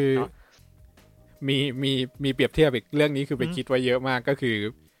รับคือมีเปรียบเทียบอีกเรื่องนี้คือไปคิดไว้เยอะมากก็คือ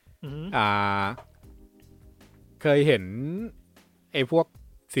เคยเห็นไอ้พวก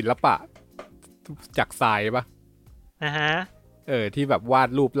ศิลปะจากทรายป่ะที่แบบวาด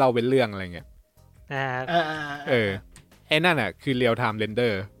รูปเล่าเป็นเรื่องอะไรเงี้ยไอ้นั่นอ่ะคือเรียลไทม์เรนเดอ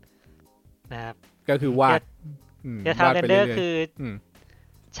ร์นะครับก็คือวาดเรียลไทม์เรนเดอร์คือ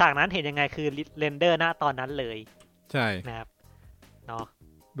ฉากนั้นเห็นยังไงคือเรนเดอร์หน้าตอนนั้นเลยใช่นะครับเนาะ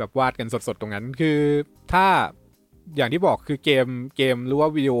แบบวาดกันสดๆตรงนั้นคือถ้าอย่างที่บอกคือเกมหรือว่า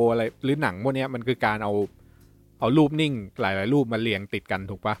วิดีโออะไรหรือหนังพวกนี้มันคือการเอารูปนิ่งหลายๆรูปมาเรียงติดกัน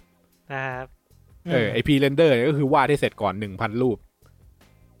ถูกปะครับไอพีเรนเดอร์ก็คือวาดให้เสร็จก่อน 1,000 รูป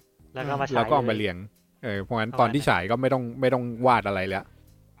แล้วก็มาฉายแล้วก็มาเรียงเพราะงั้นตอนที่ฉายก็ไม่ต้องวาดอะไรแล้ว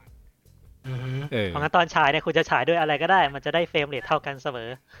เพราะงั้นตอนฉายเนี่ยคุณจะฉายด้วยอะไรก็ได้มันจะได้เฟรมเรทเท่ากันเสมอ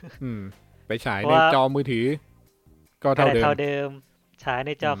ไปฉายในจอมือถือก็เท่าเดิมฉายใ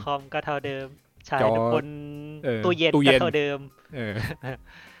นจอคอมก็เท่าเดิมฉายบนตู้เย็นก็เท่าเดิม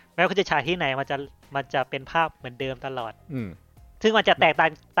แม้คุณจะฉายที่ไหนมันจะเป็นภาพเหมือนเดิมตลอดซึ่งมันจะแตก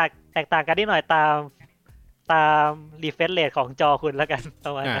ต่างกันนิดหน่อยตามrefresh rate ของจอคุณแล้วกันป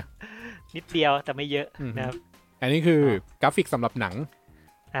ระมาณนั้นนิดเดียวแต่ไม่เยอะนะครับอันนี้คือกราฟิกสำหรับหนัง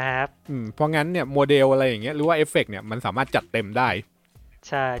ครับเพราะงั้นเนี่ยโมเดลอะไรอย่างเงี้ยหรือว่าเอฟเฟกต์เนี่ยมันสามารถจัดเต็มได้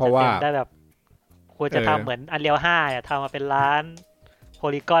ใช่เพราะว่าได้แบบควรจะทำเหมือน Unreal 5เนี่ยทำมาเป็นล้านโพ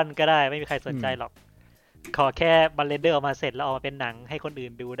ลีกอนก็ได้ไม่มีใครสนใจหรอกขอแค่บันเรนเดอร์ออกมาเสร็จแล้วออกมาเป็นหนังให้คนอื่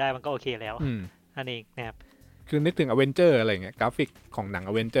นดูได้มันก็โอเคแล้วอันนี้นะครับคือนึกถึงอเวนเจอร์อะไรเงี้ยกราฟิกของหนัง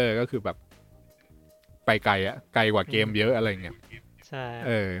อเวนเจอร์ก็คือแบบไปไกลอะไกลกว่าเกมเยอะอะไรเงี้ยใช่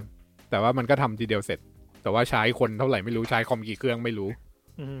แต่ว่ามันก็ทำทีเดียวเสร็จแต่ว่าใช้คนเท่าไหร่ไม่รู้ใช้คอมกี่เครื่องไม่รู้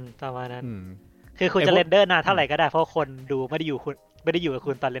ประมาณนั้นคือคุณจะเรนเดอร์นานเท่าไหร่ก็ได้เพราะคนดูไม่ได้อยู่กับ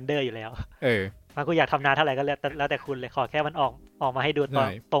คุณตอนเรนเดอร์อยู่แล้วมันคุณอยากทำนานเท่าไหร่ก็แล้วแต่คุณเลยขอแค่มันออกมาให้ดู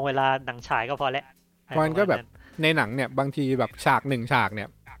ตรงเวลาหนังฉายก็พอแล้วมันก็แบบในหนังเนี่ยบางทีแบบฉาก1ฉากเนี่ย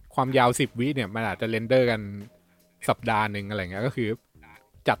ความยาว10 วิเนี่ยมันอาจจะเรนเดอร์กันสัปดาห์นึงอะไรเงี้ยก็คือ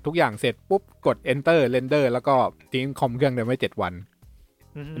จัดทุกอย่างเสร็จปุ๊บกด enter render แล้วก็ทิ้งคอมเครื่องเดิมไว้7 วัน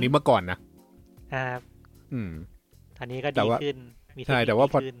อันนี้เมื่อก่อนนะครับอันนี้ก็ดีขึ้นใช่แต่ว่า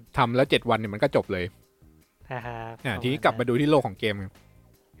พอทำแล้ว7 วันเนี่ยมันก็จบเลยทีนี้กลับมาดูที่โลกของเกม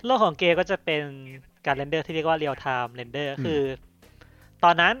โลกของเกมก็จะเป็นการเรนเดอร์ที่เรียกว่า real time render คือต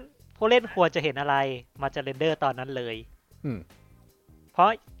อนนั้น ผู้เล่นควรจะเห็นอะไรมันจะเรนเดอร์ตอนนั้นเลยเพราะ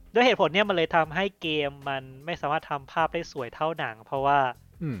ด้วยเหตุผลเนี้ยมันเลยทำให้เกมมันไม่สามารถทำภาพได้สวยเท่าหนังเพราะว่า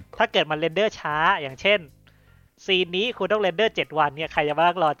ถ้าเกิดมันเรนเดอร์ช้าอย่างเช่นซีนนี้คุณต้องเรนเดอร์7วันเนี่ยใครจะมา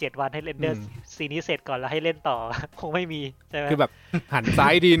รอ7วันให้เรนเดอร์ซีนนี้เสร็จก่อนแล้วให้เล่นต่อคงไม่มีใช่ไหมคือแบบหันซ้า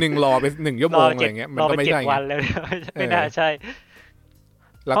ยทีนึงรอไป1 ชั่วโมงอะไรเงี้ยมันก็ไม่ใช่วันแล้วไม่น่าใช่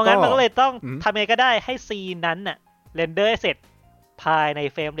เพราะงั้นมันก็เลยต้องทำยังไงก็ได้ให้ซีนนั้นน่ะเรนเดอร์เสร็จภายใน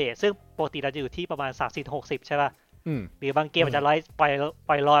เฟรมเรทซึ่งปกติเราจะอยู่ที่ประมาณ30-60ใช่ป่ะหรือบางเกมมันจะป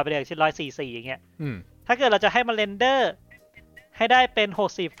ล่อยลอยไปเลยเช่น144อย่างเงี้ยถ้าเกิดเราจะให้มันเรนเดอร์ให้ได้เป็น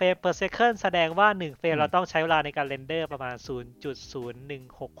60เฟรม per second แสดงว่า1เฟรมเราต้องใช้เวลาในการเรนเดอร์ประมาณ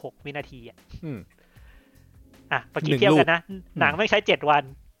 0.0166 วินาทีอ่ะเมื่อกี้เทียบกันนะหนังไม่ใช้7วัน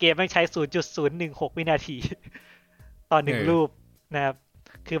เกมไม่ใช้ 0.016 วินาทีต่อ1รูปนะครับ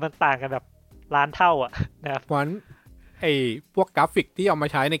คือมันต่างกันแบบล้านเท่าอ่ะนะครับเพราะฉะนั้นไอ้พวกกราฟิกที่เอามา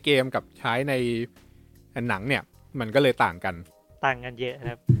ใช้ในเกมกับใช้ในหนังเนี่ยมันก็เลยต่างกันเยอะน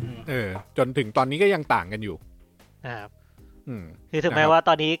ะครับจนถึงตอนนี้ก็ยังต่างกันอยู่นะครับคือถึงแม้ว่าต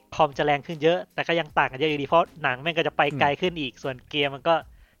อนนี้คอมจะแรงขึ้นเยอะแต่ก็ยังต่างกันเยอะอยู่ดีเพราะหนังมันก็จะไปไกลขึ้นอีกส่วนเกมมันก็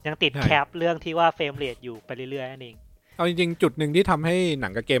ยังติดแคปเรื่องที่ว่าเฟรมเรทอยู่ไปเรื่อยๆนั่นเองเอาจริงๆจุดหนึ่งที่ทำให้หนั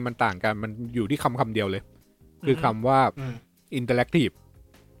งกับเกมมันต่างกันมันอยู่ที่คำเดียวเลยคือคำว่า interactive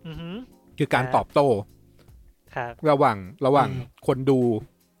คือการตอบโต้ระหว่างคนดู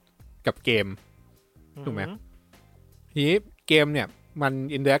กับเกมถูกไหมทีนี้เกมเนี่ยมัน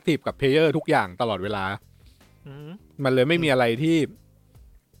อินเตอร์แอคทีฟกับเพลเยอร์ทุกอย่างตลอดเวลามันเลยไม่มีอะไร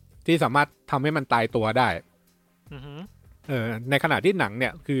ที่สามารถทำให้มันตายตัวได้ในขณะที่หนังเนี่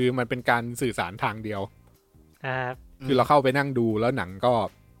ยคือมันเป็นการสื่อสารทางเดียวคือเราเข้าไปนั่งดูแล้วหนังก็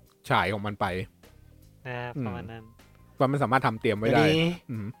ฉายของมันไปประมาณนั้นว่ามันสามารถทำเตรียมไว้ได้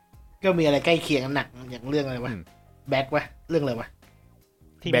ก็มีอะไรใกล้เคียงกันหนักอย่างเรื่องอะไรวะแบ็ควะเรื่องอะไรวะ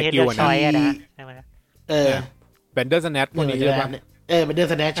ที่มีเฮดเดอร์ชอยอะนะใช่ไหมแบนเดอร์สแนทพวกนี้ใช่ปะแบนเดอ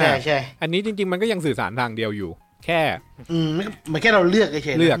ร์สแนทใช่อันนี้จริงๆมันก็ยังสื่อสารทางเดียวอยู่แค่มันแค่เราเลือกเฉ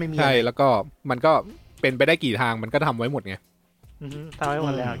ยๆไม่มีใช่แล้วก็มันก็เป็นไปได้กี่ทางมันก็ทำไว้หมดไงทำไว้หม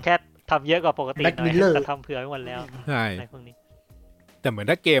ดแล้วแค่ทำเยอะกว่าปกติหน่อยแต่ทำเผื่อไว้หมดแล้วใช่พวกนี้แต่เหมือน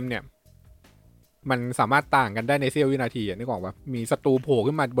ถ้าเกมเนี่ยมันสามารถต่างกันได้ในเสี้ยววินาทีนึกออกปะมีศัตรูโผล่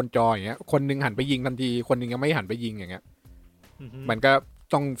ขึ้นมาบนจออย่างเงี้ยคนนึงหันไปยิงทันทีคนนึงยังไม่หันไปยิงอย่างเงี้ยมันก็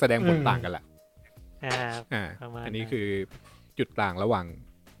ต้องแสดงผลต่างกันแหละอันนี้คือจุดต่างระหว่าง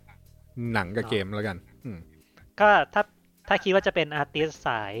หนังกับเกมแล้วกันก็ถ้าคิดว่าจะเป็นอาร์ติสต์ส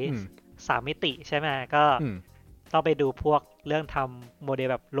าย3มิติใช่ไหมก็ต้องไปดูพวกเรื่องทำโมเดล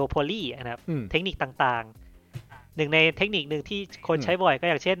แบบโลโพลีนะครับเทคนิคต่างๆหนึ่งในเทคนิคหนึ่งที่คนใช้บ่อยก็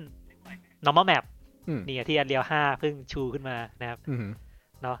อย่างเช่น normal map นี่ที่ Unreal 5เพิ่งชูขึ้นมานะครับ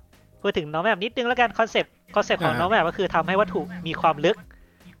เนาะพูดถึง normal map นิดนึงแล้วกันคอนเซปต์ของ normal map ก็คือทำให้วัตถุมีความลึก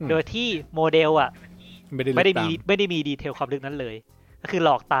โดยที่โมเดลไม่ได้มีดีเทลความลึกนั้นเลยก็คือหล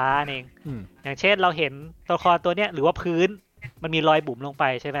อกตาเองอย่างเช่นเราเห็นตัวละครตัวเนี้ยหรือว่าพื้นมันมีรอยบุ๋มลงไป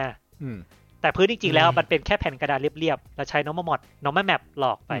ใช่ไหมแต่พื้นจริงๆแล้วมันเป็นแค่แผ่นกระดาษเรียบๆเราใช้ normal map หล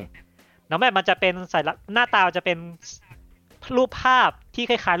อกไป normal map มันจะเป็นหน้าตาจะเป็นรูปภาพที่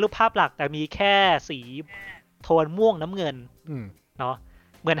คล้ายๆรูปภาพหลักแต่มีแค่สีโทนม่วงน้ำเงินเนาะ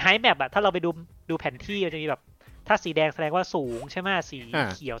เหมือนไฮแมปอะถ้าเราไปดูแผนที่มันจะมีแบบถ้าสีแดงแสดงว่าสูงใช่ไหมสี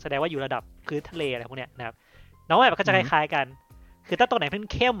เขียวแสดงว่าอยู่ระดับพื้นทะเลอะไรพวกเนี้ยนะครับน้องแบบก็จะคล้ายๆกันคือถ้าตรงไหนเป็น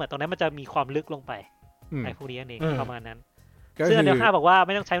เข้มอะตรงนั้นมันจะมีความลึกลงไปไอ้พวกนี้นั่นเองประมาณนั้นซึ่งเดี๋ยวข้าบอกว่าไ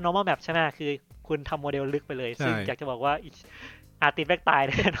ม่ต้องใช้ normal map ใช่ไหมคือคุณทำโมเดลลึกไปเลยซึ่งอยากจะบอกว่าอาร์ติสต์แบกตายแ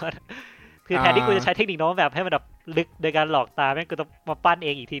น่นอนคือแทนที่คุณจะใช้เทคนิค normal map ให้มันแบบลึกโดยการหลอกตาแม่งก็ต้องมาปั้นเอ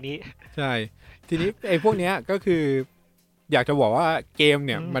งอีกทีนี้ใช่ทีนี้ไอ้พวกเนี้ยก็คืออยากจะบอกว่าเกมเ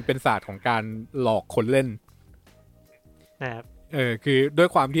นี่ยมันเป็นศาสตร์ของการหลอกคนเล่นนะครับคือด้วย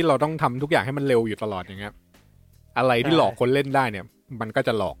ความที่เราต้องทำทุกอย่างให้มันเร็วอยู่ตลอดอย่างเงี้ยอะไรที่หลอกคนเล่นได้เนี่ยมันก็จ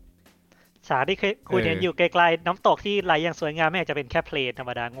ะหลอกฉากที่คุณเห็นอยู่ไกลๆน้ำตกที่ไหลอย่างสวยงามไม่อาจจะเป็นแค่เพลนธรร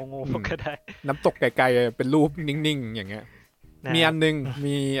มดางงๆก็ได้น้ำตกไกลๆเป็นรูปนิ่งๆอย่างเงี้ยมีอันนึง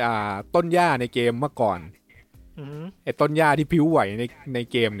มีต้นหญ้าในเกมเมื่อก่อนไอ้ต้นหญ้าที่พิ้วไหวใน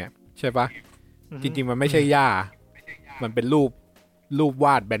เกมเนี่ยใช่ปะจริงๆมันไม่ใช่หญ้ามันเป็นรูปว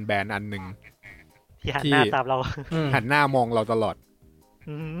าดแบนๆอันนึงที่หันหน้าตามเราหันหน้ามองเราตลอด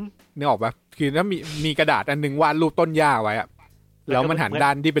นึกออกปะคือถ้ามีกระดาษอันนึงวาดรูปต้นหญ้าไว้อะแล้วมันหันด้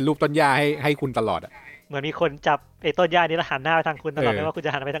านที่เป็นรูปต้นหญ้าให้คุณตลอดอะเหมือนมีคนจับไอ้ต้นหญ้านี้แล้วหันหน้าไปทางคุณตลอดไม่ว่าคุณจ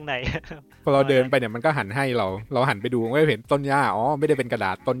ะหันไปทางไหนพอเราเดินไปเนี่ยมันก็หันให้เราหันไปดูก็เห็นต้นหญ้าอ๋อไม่ได้เป็นกระด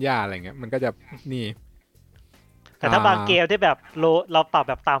าษต้นหญ้าอะไรเงี้ยมันก็จะนี่แต่ถ้าบางเกมที่แบบเราปรับ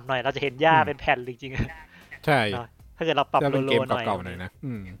แบบต่ำหน่อยเราจะเห็นหญ้าเป็นแผ่นจริงๆใช่ถ้าเกิดเราปรับโลๆหน่อยเก่าๆหน่อยนะ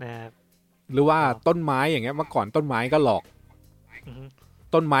หรือว่าต้นไม้อย่างเงี้ยเมื่อก่อนต้นไม้ก็หลอก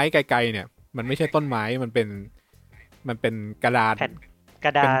ต้นไม้ไกลๆเนี่ยมันไม่ใช่ต้นไม้มันเป็นกระดาษ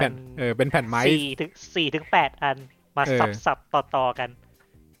เป็นเป็นแผ่นไม้4 ถึง 8 อันมาสับต่อกัน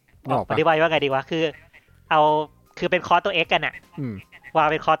อธิบายว่าไงดีวะคือเป็นคอร์สตัว x กันน่ะวาง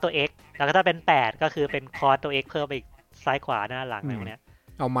เป็นคอร์สตัว x แล้วก็ถ้าเป็น8ก็คือเป็นคอร์สตัว x เพิ่มไปซ้ายขวาหน้าหลังอะไรพวกเนี้ย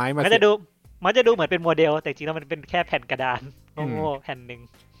เอาไม้มามันจะดูเหมือนเป็นโมเดลแต่จริงๆแล้วมันเป็นแค่แผ่นกระดานโง่ๆแผ่นนึง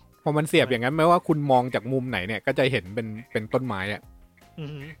พอมันเสียบอย่างนั้นไม่ว่าคุณมองจากมุมไหนเนี่ยก็จะเห็นเป็นต้นไม้อ่ะ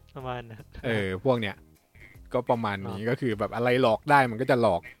ประมาณนั้นพวกเนี้ยก็ประมาณนี้ก็คือแบบอะไรหลอกได้มันก็จะหล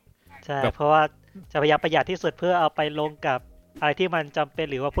อกใช่เพราะว่าจะพยายามประหยัดที่สุดเพื่อเอาไปลงกับอะไรที่มันจำเป็น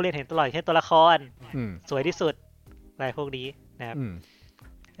หรือว่าผู้เล่นเห็นตลอดเช่นตัวละครสวยที่สุดอะไรพวกนี้นะครับ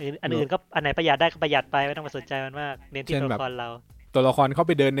อันอื่นก็อันไหนประหยัดได้ก็ประหยัดไปไม่ต้องมาสนใจมันมากเน้นที่ตัวละครเราตัวละครเข้าไ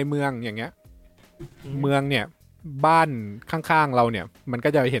ปเดินในเมืองอย่างเงี้ยเมืองเนี่ยบ้านข้างๆเราเนี่ยมันก็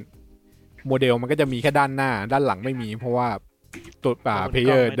จะเห็นโมเดลมันก็จะมีแค่ด้านหน้าด้านหลังไม่มีเพราะว่าตัวเพลเ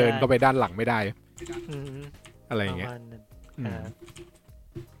ยอร์เดินเข้าไปด้านหลังไม่ได้อะไรอย่างเงี้ย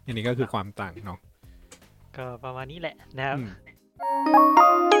อันนี้ก็คือความต่างเนาะก็ประมาณนี้แหละนะครับ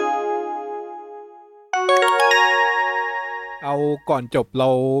เอาก่อนจบเรา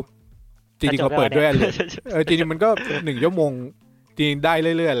จริงๆเราเปิดด้วยเลยจริงๆมันก็1 ชั่วโมงจริงได้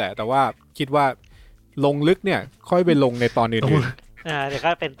เรื่อยๆแหละแต่ว่าคิดว่าลงลึกเนี่ยค่อยไปลงในตอนอื่นๆเดี๋ยวก็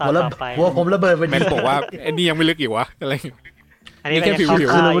เป็นตอนต่อไปหัวผมระเบิดไปแม่งบอกว่าไอ้นี่ยังไม่ลึกอีกวะอะไรอันนี้แค่ผิว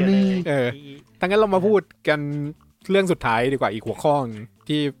ทั้งนั้นเรามาพูดกันเรื่องสุดท้ายดีกว่าอีกหัวข้อ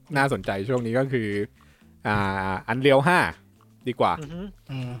ที่น่าสนใจช่วงนี้ก็คือUnreal 5ดีกว่า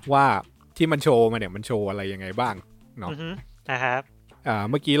ว่าที่มันโชว์มาเนี่ยมันโชว์อะไรยังไงบ้างเนาะนะครับ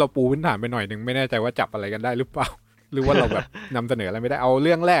เมื่อกี้เราปูพื้นฐานไปหน่อยนึงไม่แน่ใจว่าจับอะไรกันได้หรือเปล่าหรือว่าเราแบบนำเสนออะไรไม่ได้เอาเ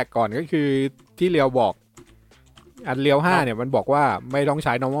รื่องแรกก่อนก็คือที่เรียวบอกUnreal 5เนี่ยมันบอกว่าไม่ต้องใ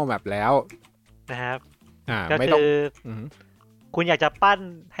ช้ normal map แล้วนะครับก็คือคุณอยากจะปั้น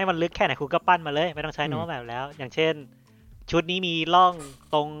ให้มันลึกแค่ไหนคุณก็ปั้นมาเลยไม่ต้องใช้ normal map แล้วอย่างเช่นชุดนี้มีร่อง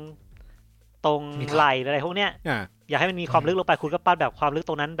ตรงไหล่อะไรพวกเนี้ยอยากให้มันมีความลึกลงไปคุณก็ปั้นแบบความลึก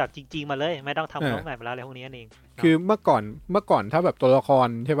ตรงนั้นแบบจริงๆมาเลยไม่ต้องทำ normal map แล้วอะไรพวกนี้เองคือเมื่อก่อนถ้าแบบตัวละคร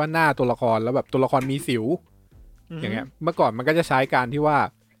ใช่ป่ะหน้าตัวละครแล้วแบบตัวละครมีสิวอย่างเงี้ยเมื่อก่อนมันก็จะใช้การที่ว่า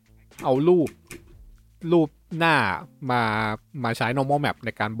เอารูปหน้ามาใช้ normal map ใน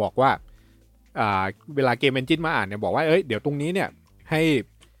การบอกว่าเวลาเกมเอนจินมาอ่านเนี่ยบอกว่าเดี๋ยวตรงนี้เนี่ยให้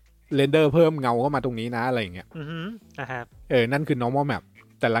เรนเดอร์เพิ่มเงาเข้ามาตรงนี้นะอะไรอย่างเงี้ยนะครับนั่นคือ normal map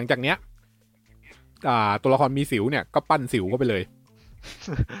แต่หลังจากเนี้ยตัวละครมีสิวเนี่ยก็ปั้นสิวเข้าไปเลย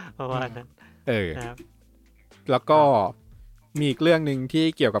ประมาณนั้นแล้วก็มีอีกเรื่องนึงที่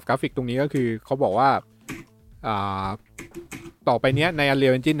เกี่ยวกับกราฟิกตรงนี้ก็คือเขาบอกว่าต่อไปเนี้ยใน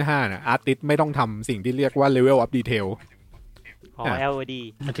Unreal Engine 5 นะอาร์ติสต์ไม่ต้องทำสิ่งที่เรียกว่า level of detail LOD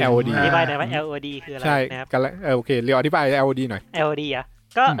อธิบายหน่อยว่า LOD คืออะไรนะครับโอเคเรียวอธิบาย LOD หน่อย LOD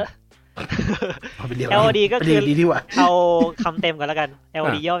ก็ LOD ก็คือเอาคำเต็มก่อนแล้วกัน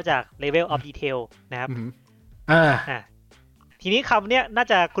LOD ย่อมาจาก level of detail นะครับทีนี้คำเนี้ยน่า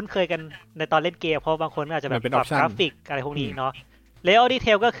จะคุ้นเคยกันในตอนเล่นเกมเพราะบางคนอาจจะแบบปรับกราฟิกอะไรพวกนี้เนาะ level of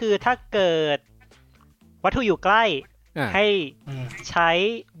detail ก็คือถ้าเกิดวัตถุอยู่ใกล้ให้ใช้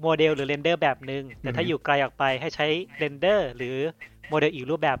โมเดลหรือเรนเดอร์แบบนึงแต่ถ้าอยู่ไกลออกไปให้ใช้เรนเดอร์หรือโมเดลอีก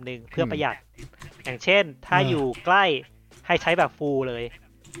รูปแบบนึงเพื่อประหยัดอย่างเช่นถ้าอยู่ใกล้ให้ใช้แบบฟูลเลย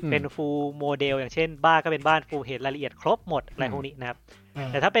เป็นฟูลโมเดลอย่างเช่นบ้านก็เป็นบ้านฟูลเห็นรายละเอียดครบหมดอะไรพวกนี้นะครับ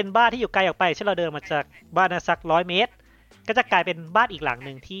แต่ถ้าเป็นบ้านที่อยู่ไกลออกไปเช่นเราเดินมาจากบ้านสัก100 เมตรก็จะกลายเป็นบ้านอีกหลัง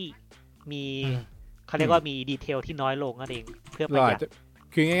นึงที่มีเขาเรียกว่ามีดีเทลที่น้อยลงนั่นเองเพื่อประหยัด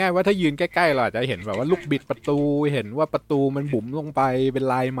คือง่ายๆว่าถ้ายืนใกล้ๆเราอาจจะเห็นแบบว่าลูกบิดประตูเห็นว่าประตูมันบุ๋มลงไปเป็น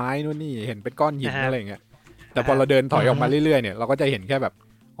ลายไม้นู่นนี่เห็นเป็นก้อนหินอะไรอย่างเงี้ยแต่พอเราเดินถอยออกมาเรื่อยๆเนี่ยเราก็จะเห็นแค่แบบ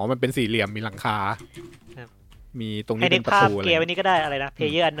มันเป็นสี่เหลี่ยมมีหลังคามีตรงนี้เป็นประตูอะไรเกมวันนี้ก็ได้อะไรนะเพ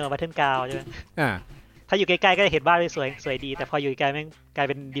ย์เยอร์อันโนบัตเทิลกาวใช่ไหมถ้าอยู่ใกล้ๆก็จะเห็นบ้านสวยดีแต่พออยู่ไกลแม่งกลายเ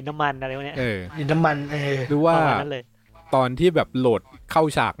ป็นดินน้ำมันอะไรพวกนี้ดินน้ำมันหรือว่าตอนที่แบบโหลดเข้า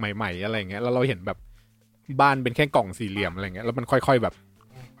ฉากใหม่ๆอะไรเงี้ยแล้วเราเห็นแบบบ้านเป็นแค่กล่องสี่เหลี่ยมอะไรเงี้ยแล้วมันค่อยๆแบบ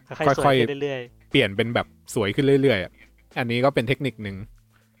ค่อยๆเรื่อยๆเปลี่ยนเป็นแบบสวยขึ้นเรื่อยๆอันนี้ก็เป็นเทคนิคนึง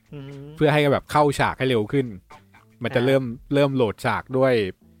เพื่อให้แบบเข้าฉากให้เร็วขึ้นมันจะเริ่มโหลดฉากด้วย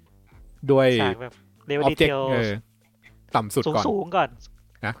ออบเจกต์ต่ำสุดก่อนสูงก่อน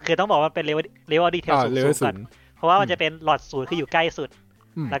นะคือต้องบอกว่าเป็นเลเวลดีเทลสูงก่อนเพราะว่ามันจะเป็นหลอดศูนย์คืออยู่ใกล้สุด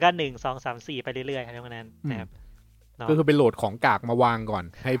แล้วก็1 2 3 4ไปเรื่อยๆอะไรพวกนั้นนะครับก็คือเป็นโหลดของกากมาวางก่อน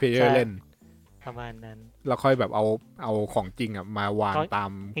ให้เพลเยอร์เล่นประมาณนั้นแล้วค่อยแบบเอาของจริงมาวางตา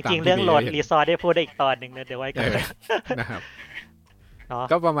มจริงๆเรื่องโหลดรีซอร์ได้พูดได้อีกตอนนึงนะเดี๋ยวไว้กันนะครับ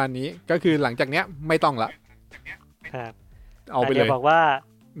ก็ประมาณนี้ก็คือหลังจากเนี้ยไม่ต้องละครับเอาไปเลยบอกว่า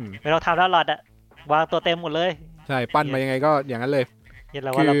ไม่ต้องทำแล้วหลอดอะวางตัวเต็มหมดเลยใช่ปั้นมายังไงก็อย่างนั้นเลย เห็นแ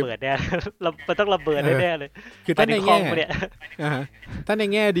ล้วว่าระเบิดแน่มันต้องระเบิดแน่เลยคือถ้าในแง่ถ้าใน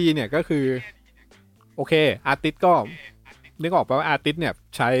แง่ดีเนี่ยก็คือโอเคอาร์ติสก็นึกออกป่ะว่าอาร์ติสเนี่ย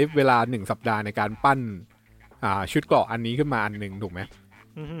ใช้เวลา1 สัปดาห์ในการปั้นชุดเกราะอันนี้ขึ้นมาอันนึงถูกไหม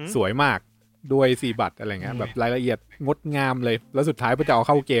สวยมากด้วย4 บัตรอะไรเงี้ยแบบรายละเอียดงดงามเลยแล้วสุดท้ายพอจะเอาเ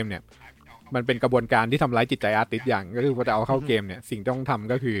ข้าเกมเนี่ยมันเป็นกระบวนการที่ทำร้ายจิตใจอาร์ติสอย่างก็คือพอจะเอาเข้าเกมเนี่ยสิ่งต้องท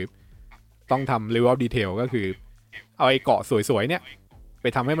ำก็คือต้องทำ level of detail ก็คือเอาไอ้เกราะสวยๆเนี่ยไป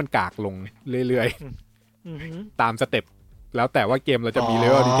ทำให้มันกากลงเรื่อยๆตามสเต็ปแล้วแต่ว่าเกมเราจะมี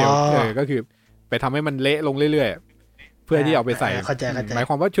level of detail ก็คือไปทำให้มันเละลงเรื่อยๆเพื่อที่เอาไปใส่หมายค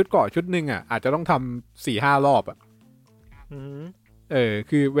วามว่าชุดเกราะชุดนึงอ่ะอาจจะต้องทำ 4-5 รอบอ่ะ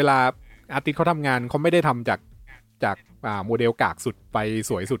คือเวลาอาร์ติสเขาทำงานเขาไม่ได้ทำจากโมเดลกากสุดไป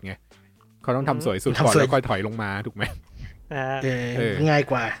สวยสุดไงเขาต้องทำสวยสุดก่อนแล้วค่อยถอยลงมาถูกไหมง่าย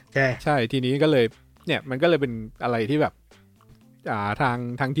กว่าใช่ทีนี้ก็เลยเนี่ยมันก็เลยเป็นอะไรที่แบบ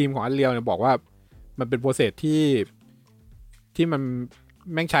ทางทีมของอันเรียวเนี่ยบอกว่ามันเป็นโปรเซสที่มัน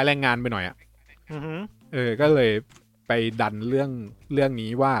แม่งใช้แรงงานไปหน่อยอ่ะก็เลยไปดันเรื่อง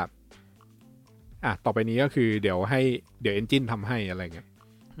นี้ว่าต่อไปนี้ก็คือเดี๋ยวเอนจินทำให้อะไรเงี้ย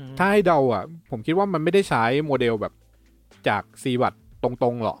ถ้าให้เดาอ่ะผมคิดว่ามันไม่ได้ใช้โมเดลแบบจาก C บัตตร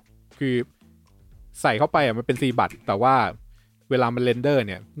งๆหรอกคือใส่เข้าไปมันเป็น C บัตแต่ว่าเวลามันเรนเดอร์เ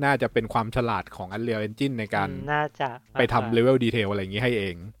นี่ยน่าจะเป็นความฉลาดของ Unreal Engine ในการน่าจะไปทำ level detail อะไรอย่างนี้ให้เอ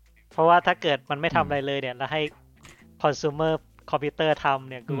งเพราะว่าถ้าเกิดมันไม่ทำอะไรเลยเนี่ยแล้วให้ consumer คอมพิวเตอร์ทำ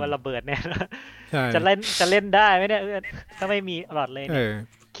เนี่ยกูว่าระเบิดแน่จะเล่นได้ไหมเนี่ยถ้าไม่มีหลอดเลย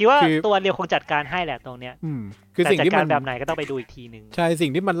คิดว่าตัวเรียวคงจัดการให้แหละตรงเนี้ยคือสิ่งที่มันแบบไหนก็ต้องไปดูอีกทีนึงใช่สิ่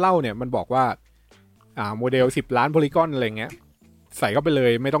งที่มันเล่าเนี่ยมันบอกว่าโมเดล10 ล้านโพลีกอนอะไรเงี้ยใส่เข้าไปเล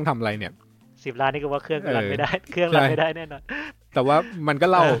ยไม่ต้องทำอะไรเนี่ย10 ล้านนี่ก็ว่าเครื่องรันไม่ได้เครื่องรันไม่ได้แน่นอนแต่ว่ามันก็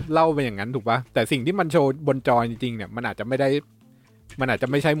เล่าไปอย่างนั้นถูกป่ะแต่สิ่งที่มันโชว์บนจอจริงๆเนี่ยมันอาจจะไม่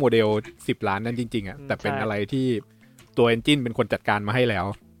ใช่โมเดล10 ล้านนั่นจริงๆอ่ะแต่เป็นอะไรที่ตัวเอนจินเป็นคนจัดการมาให้แล้ว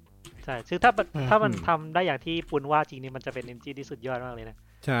ใช่ซึ่งถ้ามันทำได้อย่างที่ปุณว่าจริงนี่มันจะเป็นเอนจินที่สุดยอดมากเลยนะ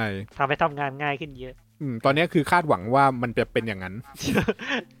ใช่ทำให้ทำงานง่ายขึ้นเยอะตอนนี้คือคาดหวังว่ามันจะเป็นอย่างนั้น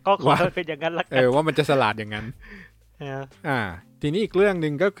ก็ขอเป็นอย่างนั้นละกันว่ามันจะฉลาดอย่างนั้นทีนี้อีกเรื่องนึ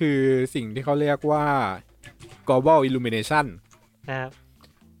งก็คือสิ่งที่เขาเรียกว่า global illumination นะครับ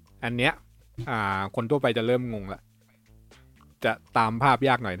อันเนี้ยคนทั่วไปจะเริ่มงงละจะตามภาพย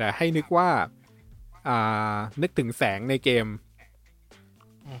ากหน่อยแต่ให้นึกว่านึกถึงแสงในเกม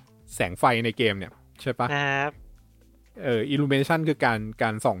แสงไฟในเกมเนี่ยใช่ปะครับillumination คือกา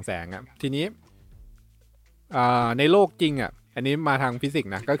รส่องแสงอ่ะทีนี้ในโลกจริงอ่ะอันนี้มาทางฟิสิก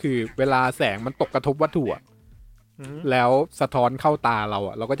ส์นะก็คือเวลาแสงมันตกกระทบวัตถุแล้วสะท้อนเข้าตาเรา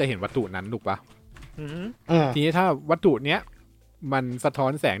อ่ะเราก็จะเห็นวัตถุนั้นถูกปะทีนี้ถ้าวัตถุเนี้ยมันสะท้อ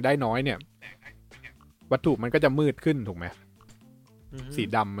นแสงได้น้อยเนี่ยวัตถุมันก็จะมืดขึ้นถูกไหมสี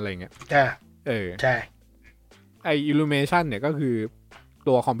ดำอะไรเงี้ยใช่ไอ illumination เนี่ยก็คือ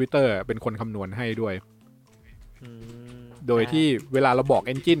ตัวคอมพิวเตอร์เป็นคนคำนวณให้ด้วยโดยที่เวลาเราบอก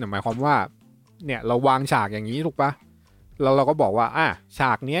engine หมายความว่าเนี่ยเราวางฉากอย่างนี้ถูกปะแล้วเราก็บอกว่าฉ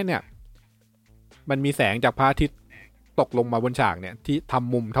ากเนี้ยเนี่ยมันมีแสงจากพระอาทิตย์ตกลงมาบนฉากเนี่ยที่ท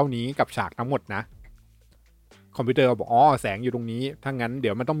ำมุมเท่านี้กับฉากทั้งหมดนะคอมพิวเตอร์บอกแสงอยู่ตรงนี้ถ้างั้นเดี๋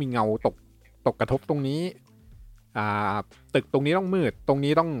ยวมันต้องมีเงาตกกระทบตรงนี้ตึกตรงนี้ต้องมืดตรง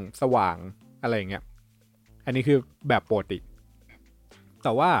นี้ต้องสว่างอะไรอย่างเงี้ยอันนี้คือแบบปกติแ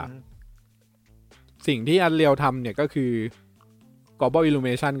ต่ว่าสิ่งที่Unrealทำเนี่ยก็คือ global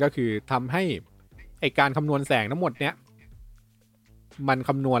illumination ก็คือทำให้ไอการคำนวณแสงทั้งหมดเนี้ยมันค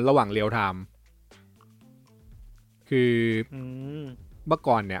ำนวณระหว่างเรียลไทม์คือเมื่อ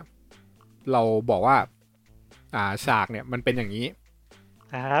ก่อนเนี่ยเราบอกว่าฉากเนี่ยมันเป็นอย่างนี้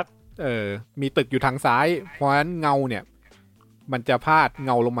ครับมีตึกอยู่ทางซ้ายเพราะฉะนั้นเงาเนี่ยมันจะพาดเ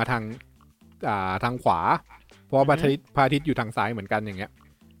งาลงมาทางขวาเพราะพระอาทิตย์อยู่ทางซ้ายเหมือนกันอย่างเงี้ย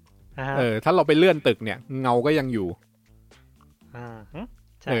ถ้าเราไปเลื่อนตึกเนี่ยเงาก็ยังอยู่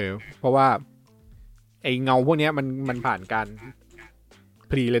เพราะว่าไอเงาพวกนี้มันผ่านการ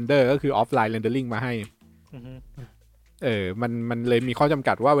pre render ก็คือ offline rendering มาให้มันเลยมีข้อจำ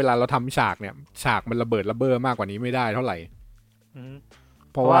กัดว่าเวลาเราทำฉากเนี่ยฉากมันระเบิดระเบ้อมากกว่านี้ไม่ได้เท่าไหร่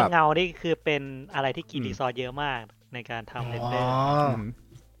เพราะว่าเงานี่คือเป็นอะไรที่กินรีซอสเยอะมากในการทำเรนเดอร์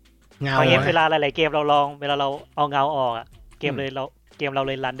เงาเวลาหลายๆเกมเราลองเวลาเราเอาเงาออกเกมเราเ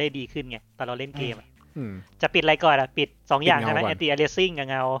ลยรันได้ดีขึ้นไงตอนเราเล่นเกมจะปิดอะไรก่อนปิด2อย่างใช่ไหม anti aliasing กับ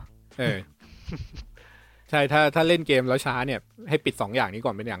เงาใช่ถ้าเล่นเกมแล้วช้าเนี่ยให้ปิด2อย่างนี้ก่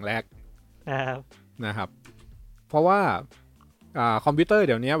อนเป็นอย่างแรกนะครับเพราะว่าคอมพิวเตอร์เ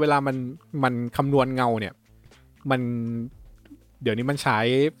ดี๋ยวนี้เวลามันคำนวณเงาเนี่ยมันเดี๋ยวนี้มันใช้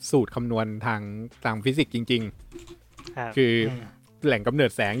สูตรคำนวณทางฟิสิกส์จริงๆคือ แหล่งกำเนิ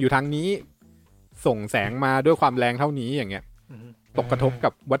ดแสงอยู่ทางนี้ส่งแสงมาด้วยความแรงเท่านี้อย่างเงี้ยตกกระทบกั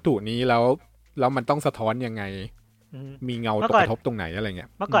บวัตถุนี้แล้วมันต้องสะท้อนยังไงมีเงาตกกระทบตรงไหนอะไรเงี้ย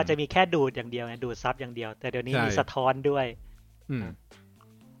เมื่อก่อนจะมีแค่ดูดอย่างเดียวไงดูดซับอย่างเดียวแต่เดี๋ยวนี้มีสะท้อนด้วย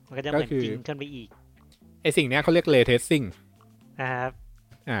มันก็จะเหมือนจริงขึ้นไปอีกไอสิ่งนี้เขาเรียก ray tracing ครับ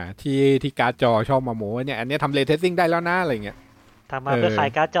ที่การ์ดจอชอบมาโม้เนี่ยอันนี้ทำ ray tracing ได้แล้วนะอะไรเงี้ยทำมาเพื่อขาย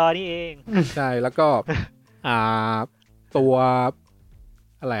การ์ดจอนี่เองใช่แล้วก็ตัว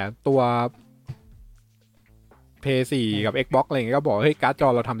อะไรตัว PS4 กับ Xbox อะไรเงี้ยก็บอกเฮ้ยการ์ดจอ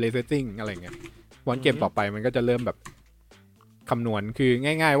เราทำ ray tracing อะไรเงี้ยวันเกมต่อไปมันก็จะเริ่มแบบคำนวณคือ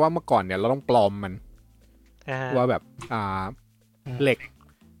ง่ายๆว่าเมื่อก่อนเนี่ยเราต้องปลอมมันว่าแบบเหล็ก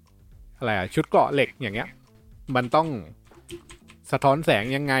อะไรชุดเกราะเหล็กอย่างเงี้ยมันต้องสะท้อนแสง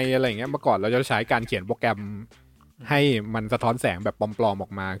ยังไงอะไรเงี้ยเมื่อก่อนเราจะใช้การเขียนโปรแกรมให้มันสะท้อนแสงแบบปลอมๆออ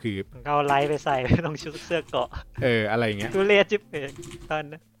กมาคือเอาไลท์ไปใส่ตรงชุดเสื้อเกราะอะไรเงี้ยทุเรศจิ๊บเองตอน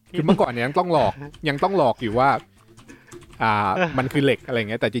นั้นคือเมื่อก่อนเนี่ยยังต้องหลอกอยู่ว่ามันคือเหล็กอะไร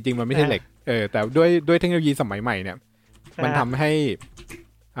เงี้ยแต่จริงๆมันไม่ใช่เหล็กแต่ด้วยเทคโนโลยีสมัยใหม่เนี่ยมันทำให้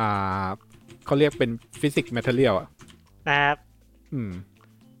เขาเรียกเป็นฟิสิกส์แมทเทอเรียลนะครับ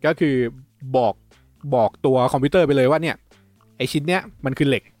ก็คือบอกตัวคอมพิวเตอร์ไปเลยว่าเนี่ยไอชิ้นเนี้ยมันคือ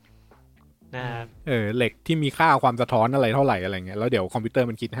เหล็กนะครับเหล็กที่มีค่าความสะท้อนอะไรเท่าไหร่อะไรเงี้ยแล้วเดี๋ยวคอมพิวเตอร์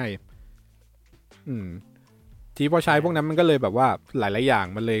มันคิดให้ที่พอใช้พวกนั้นมันก็เลยแบบว่าหลายๆอย่าง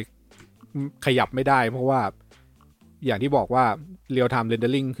มันเลยขยับไม่ได้เพราะว่าอย่างที่บอกว่า real time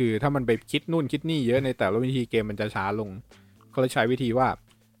rendering คือถ้ามันไปคิดนู่นคิดนี่เยอะในแต่ละวิธีเกมมันจะช้าลงก็เลยใช้วิธีว่า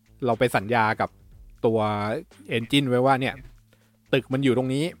เราไปสัญญากับตัว engine ไว้ว่าเนี่ยตึกมันอยู่ตรง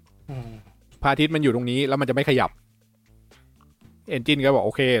นี้พระอาทิตย์มันอยู่ตรงนี้แล้วมันจะไม่ขยับ engine ก็บอกโ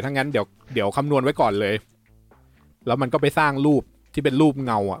อเคถ้างั้นเดี๋ยวคำนวณไว้ก่อนเลยแล้วมันก็ไปสร้างรูปที่เป็นรูปเ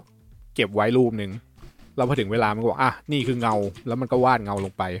งาอ่ะเก็บไว้รูปนึงแล้วพอถึงเวลามันก็บอกนี่คือเงาแล้วมันก็วาดเงาล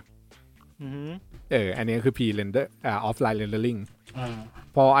งไปอันนี้คือ pre-render offline rendering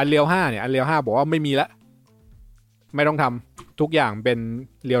พอ Unreal 5เนี่ย Unreal 5บอกว่าไม่มีละไม่ต้องทำทุกอย่างเป็น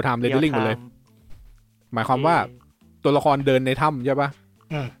real time rendering หมดเลยหมายความว่าตัวละครเดินในถ้ำใช่ปะ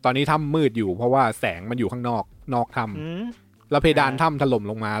ตอนนี้ถ้ำมืดอยู่เพราะว่าแสงมันอยู่ข้างนอกถ้ำแล้วเพดานถ้ำถล่ม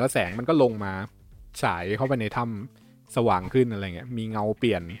ลงมาแล้วแสงมันก็ลงมาฉายเข้าไปในถ้ำสว่างขึ้นอะไรเงี้ยมีเงาเป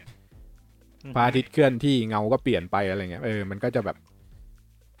ลี่ยนพระอาทิตย์เคลื่อนที่เงาก็เปลี่ยนไปอะไรเงี้ยมันก็จะแบบ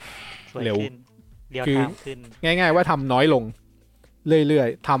เร็วคือง่ายๆว่าทำน้อยลงเรื่อย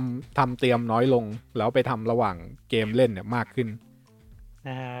ๆทำเตรียมน้อยลงแล้วไปทำระหว่างเกมเล่นเนี่ยมากขึ้น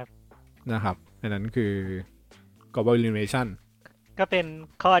นะครับอันนั้นคือ Global Illumination ก็เป็น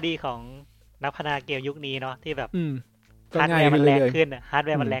ข้อดีของนักพัฒนาเกมยุคนี้เนาะที่แบบฮาร์ดแวร์มันแรงขึ้นฮาร์ดแว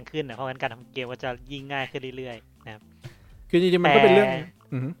ร์มันแรงขึ้นเพราะงั้นการทำเกมก็จะยิ่งง่ายขึ้นเรื่อยๆนะครับคือจริงๆมันก็เป็นเรื่อง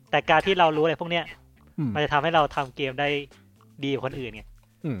แต่การที่เรารู้อะไรพวกเนี้ยมันจะทำให้เราทำเกมได้ดีกว่าคนอื่นไง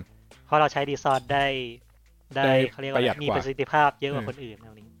เพราะเราใช้ดีซอสได้เขาเรียกว่ามีประสิทธิภาพเยอะกว่าคนอื่นอะ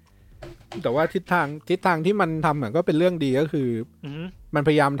ไรนี้แต่ว่าทิศทางที่มันทำก็เป็นเรื่องดีก็คือมันพ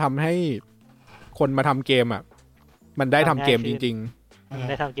ยายามทำให้คนมาทำเกมมันได้ทำเกมจริงๆ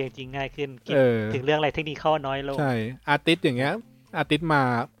ได้ทำเกมจริงง่ายขึ้นถึงเรื่องอะไรเทคนิคน้อยลงใช่อาร์ติสต์อย่างเงี้ยอาร์ติสต์ม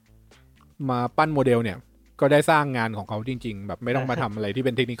าปั้นโมเดลเนี่ยก็ได้สร้างงานของเขาจริงๆแบบไม่ต้องมาทำอะไรที่เ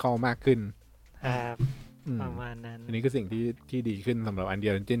ป็นเทคนิคมากขึ้นประมาณนั้นอันนี้คือสิ่งที่ดีขึ้นสำหรับ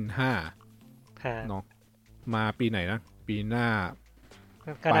Unreal Engine 5เนาะมาปีไหนนะปีหน้า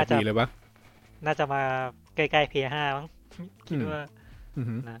ปลายปีเลยปะน่าจะมาใกล้ๆ PS5 มั้งคิดว่า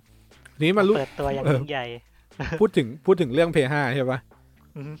นะนี้มาเปิดตัวอย่างยิ่งใหญ่พูดถึงเรื่อง PS5 ใช่ปะ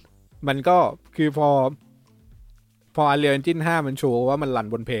มันก็คือพอ Unreal Engine 5มันโชว์ว่ามันรัน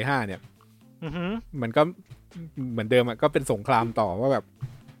บน PS5 เนี่ยมันก็เหมือนเดิมก็เป็นสงครามต่อว่าแบบ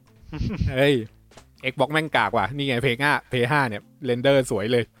เฮ้ย Xbox แม่งกากว่ะนี่ไง PS5 เนี่ยเรนเดอร์สวย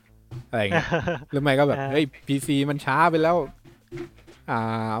เลยอะไรเงี้ยหรือไม่ก็แบบเฮ้ย PC มันช้าไปแล้ว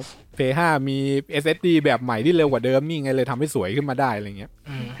PS5 มี SSD แบบใหม่ที่เร็วกว่าเดิมนี่ไงเลยทำให้สวยขึ้นมาได้อะไรเงี้ย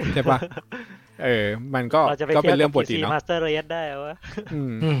ใช่ปะมันก็เป็นเรื่องปกติเนาะ Master Race ได้วะ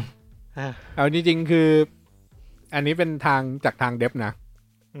เอาจริงๆคืออันนี้เป็นจากทางเดฟนะ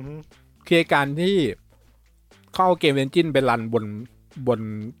คือการที่เข้าเกม Engine ไปรันบน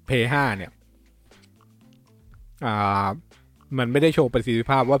PS5 เนี่ยมันไม่ได้โชว์ประสิทธิ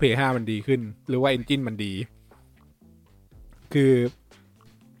ภาพว่า PS5 มันดีขึ้นหรือว่า Engine มันดีคือ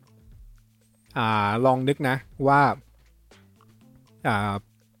ลองนึกนะว่า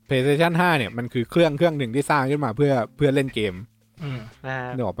PlayStation 5เนี่ยมันคือเครื่องหนึ่งที่สร้างขึ้นมาเพื่อเล่นเกม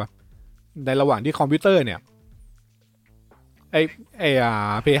นึกออกปะในระหว่างที่คอมพิวเตอร์เนี่ย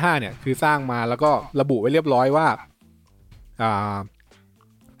PS5 เนี่ยคือสร้างมาแล้วก็ระบุไว้เรียบร้อยว่า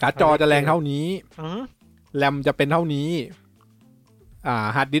การ์ดจอจะแรงเท่านี้แรมจะเป็นเท่านี้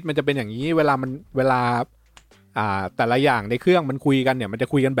ฮาร์ดดิสก์มันจะเป็นอย่างนี้เวลาแต่ละอย่างในเครื่องมันคุยกันเนี่ยมันจะ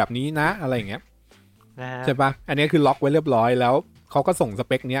คุยกันแบบนี้นะอะไรอย่างเงี้ยใช่ปะอันนี้คือล็อกไว้เรียบร้อยแล้วเขาก็ส่งสเ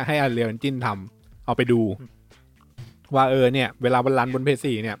ปคเนี้ยให้ Unreal Engine ทำเอาไปดูว่าเนี่ยเวลารันบน PS4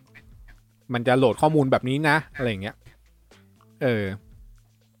 เนี่ยมันจะโหลดข้อมูลแบบนี้นะอะไรอย่างเงี้ย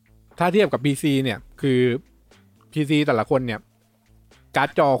ถ้าเทียบกับ PC เนี่ยคือ PC แต่ละคนเนี่ยการ์ด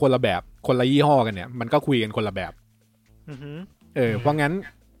จอคนละแบบคนละยี่ห้อกันเนี่ยมันก็คุยกันคนละแบบเพราะงั้น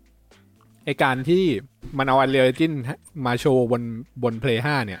ไอการที่มันเอา Unreal Engine มาโชว์บน Play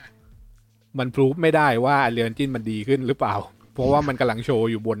 5 เนี่ยมันพรูฟไม่ได้ว่า Unreal Engine มันดีขึ้นหรือเปล่าเพราะว่ามันกำลังโชว์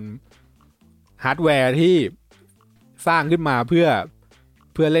อยู่บนฮาร์ดแวร์ที่สร้างขึ้นมาเพื่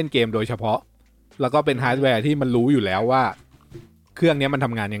อเล่นเกมโดยเฉพาะแล้วก็เป็นฮาร์ดแวร์ที่มันรู้อยู่แล้วว่าเครื่องนี้มันท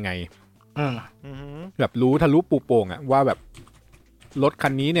ำงานยังไงแบบรู้ทะลุปูโป่งอะว่าแบบรถคั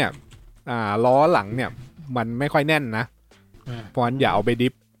นนี้เนี่ยล้อหลังเนี่ยมันไม่ค่อยแน่นนะเพราะฉะนั้นอย่าเอาไปดิ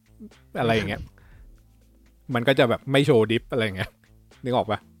ฟอะไรอย่างเงี้ยมันก็จะแบบไม่โชว์ดิฟอะไรอย่างเงี้ยนึกออก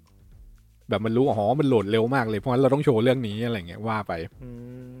ปะแบบมันรู้มันโหลดเร็วมากเลยเพราะฉะนั้นเราต้องโชว์เรื่องนี้อะไรอย่างเงี้ยว่าไป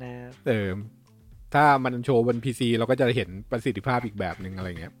ถ้ามันโชว์บน PC เราก็จะเห็นประสิทธิภาพอีกแบบนึงอะไร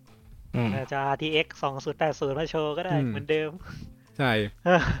เงี้ยจะ RTX 2080มาโชว์ก็ได้เหมือนเดิมใช่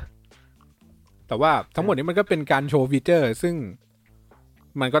แต่ว่าทั้งหมดนี้มันก็เป็นการโชว์ฟีเจอร์ซึ่ง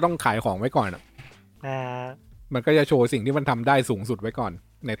มันก็ต้องขายของไว้ก่อนมันก็จะโชว์สิ่งที่มันทำได้สูงสุดไว้ก่อน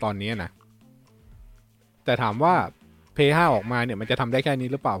ในตอนนี้นะแต่ถามว่า Play 5 ออกมาเนี่ยมันจะทำได้แค่นี้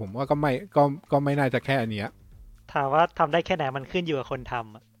หรือเปล่าผมว่าก็ไม่น่าจะแค่อันนี้ถามว่าทำได้แค่ไหนมันขึ้นอยู่กับคนท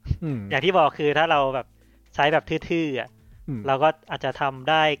ำอย่างที่บอกคือถ้าเราแบบใช้แบบทื่อๆเราก็อาจจะทำ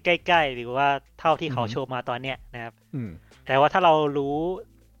ได้ใกล้ๆหรือว่าเท่าที่เขาโชว์มาตอนเนี้ยนะครับแต่ว่าถ้าเรารู้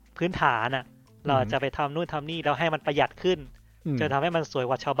พื้นฐานเราจะไปทำนู่นทำนี่แล้วให้มันประหยัดขึ้นจะทำให้มันสวย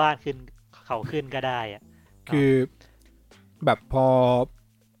กว่าชาวบ้านขึ้นเขาขึ้นก็ได้คือแบบพอ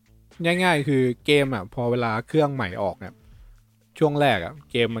ง่ายๆคือเกมพอเวลาเครื่องใหม่ออกเนี่ยช่วงแรก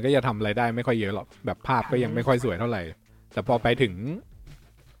เกมมันก็จะทำอะไรได้ไม่ค่อยเยอะหรอกแบบภาพก็ยังไม่ค่อยสวยเท่าไหร่แต่พอไปถึง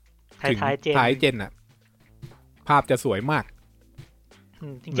ท้ายเจนภาพจะสวยมาก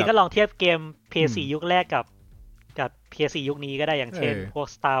จริงๆก็ลองเทียบเกม PS4 ยุคแรกกับ PS4 ยุคนี้ก็ได้อย่างเช่นพวก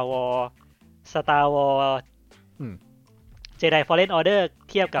Star Wars Jedi Fallen Order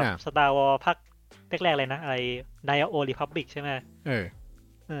เทียบกับ Star Wars ภาคแรกๆเลยนะอะไร Knights of the Old Republic ใช่ไหม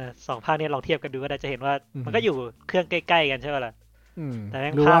สองภาคนี้ลองเทียบกันดูก็ได้จะเห็นว่ามันก็อยู่เครื่องใกล้ๆกันใช่ไหมล่ะแต่แ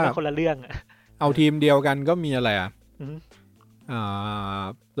ม่งภาพเป็นคนละเรื่องเอาทีมเดียวกันก็มีอะไร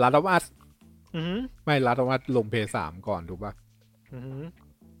Last of Us ไม่ Last of Us ลง PS3 ก่อนถูกป่ะ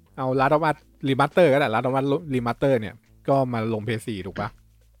เอา Last of Us Remaster ก็ได้ Last of Us Remaster เนี่ยก็มาลง PS4 ถูกป่ะ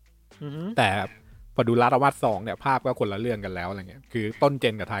แต่พอดู Last of Us 2เนี่ยภาพก็คนละเรื่องกันแล้วอะไรเงี้ยคือต้นเจ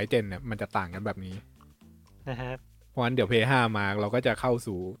นกับท้ายเจนเนี่ยมันจะต่างกันแบบนี้นะครับเพราะฉะนั้นเดี๋ยว PS5 มาเราก็จะเข้า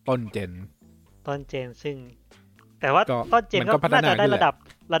สู่ต้นเจนซึ่งแต่ว่าต้นเจนก็น่าจะได้ร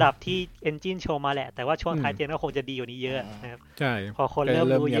ะดับที่ Engine โชว์มาแหละแต่ว่าช่วงท้ายเจนก็คงจะดีกว่านี้เยอะนะครับใช่พอคนเริ่ม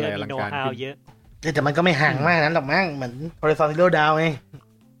รู้เยอะมีโน้ตฮาวเยอะแต่มันก็ไม่ห่างมากนั้นหรอกมั้งเหมือน Horizon Zero Dawn ไง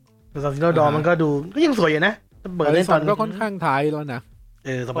Horizon Zero Dawn มันก็ดูก็ยังสวยอยู่นะเปิดเล่นตอนก็ค่อนข้างท้ายแล้วนะ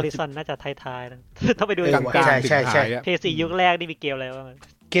Horizon น่าจะท้ายๆนะต้องไปดูใช่ PS4 ยุคแรกนี่มีเกมอะไรบ้าง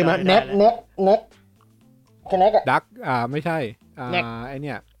เกมเน็ตคเน็กดักไม่ใช่ไอเ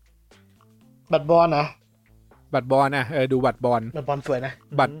นี่ยบัตรบอลนะบัตรบอลดูบัตรบอลสวยนะ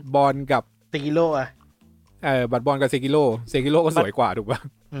บัตรบอลกับเซกิโร่บัตรบอลกับเซกิโร่ก็สวยกว่าถูกป่ะ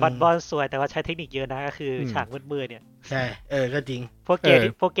บัตรบอลสวยแต่ว่าใช้เทคนิคเยอะนะก็คือฉากมืดๆเนี่ยใช่ก็จริงพวกเก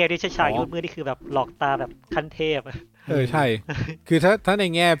มที่ใช้ฉากมืดๆนี่คือแบบหลอกตาแบบขั้นเทพใช่คือถ้าใน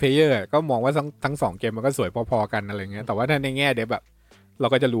แง่เพลเยอร์ก็มองว่าทั้ง2เกมมันก็สวยพอๆกันอะไรเงี้ยแต่ว่าถ้าในแง่เดฟแบบเรา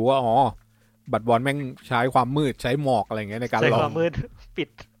ก็จะรู้ว่าบัตรบอลแม่งใช้ความมืดใช้หมอกอะไรเงี้ยในการหลอกใช้ความมืด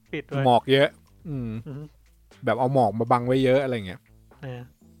ปิดหมอกเยอะแบบเอาหมอกมาบังไว้เยอะอะไรเงี้ย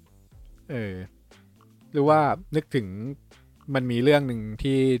หรือว่านึกถึงมันมีเรื่องหนึ่ง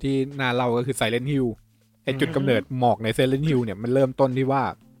ที่น่าเล่าก็คือ Silent Hill ไอจุดกำเนิดหมอกใน Silent Hill เนี่ยมันเริ่มต้นที่ว่า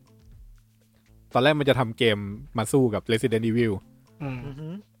ตอนแรกมันจะทำเกมมาสู้กับ Resident Evil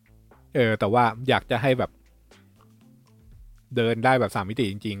แต่ว่าอยากจะให้แบบเดินได้แบบ3มิติ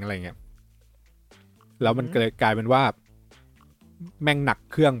จริงๆอะไรเงี้ยแล้วมันกลายเป็นว่าแม่งหนัก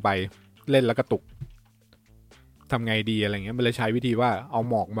เครื่องไปเล่นแล้วกระตุกทำไงดีอะไรเงี้ยมันเลยใช้วิธีว่าเอา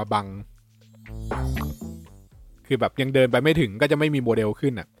หมอกมาบังคือแบบยังเดินไปไม่ถึงก็จะไม่มีโมเดลขึ้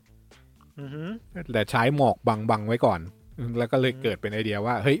นแต่ใช้หมอกบังไว้ก่อนแล้วก็เลยเกิดเป็นไอเดีย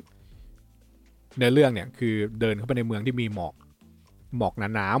ว่าเฮ้ยในเรื่องเนี่ยคือเดินเข้าไปในเมืองที่มีหมอก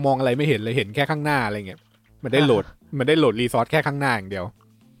หนาๆมองอะไรไม่เห็นเลยเห็นแค่ข้างหน้าอะไรเงี้ยมันได้โหลดรีซอสแค่ข้างหน้าอย่างเดียว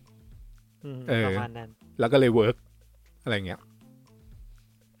ประมาณนั้นแล้วก็เลยเวิร์กอะไรเงี้ย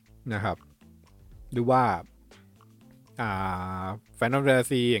นะครับหรือว่าFinal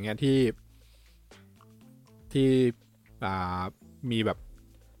Fantasy อย่างเงี้ยที่มีแบบ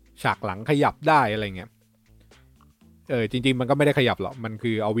ฉากหลังขยับได้อะไรเงี้ยจริงๆมันก็ไม่ได้ขยับหรอกมัน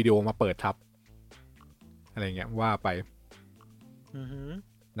คือเอาวิดีโอมาเปิดทับอะไรเงี้ยว่าไป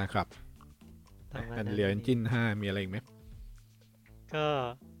นะครับUnreal Engine 5มีอะไรอีกไหมก็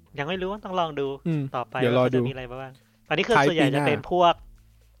ยังไม่รู้ต้องลองดูต่อไป เดี๋ยวรอดูจะมีอะไรบ้างตอนนี้คือส่วนใหญ่จะเป็นพวก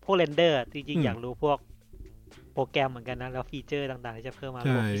เรนเดอร์จริงๆอยากรู้พวกโปรแกรมเหมือนกันนะแล้วฟีเจอร์ต่างๆที่จะเพิ่มมา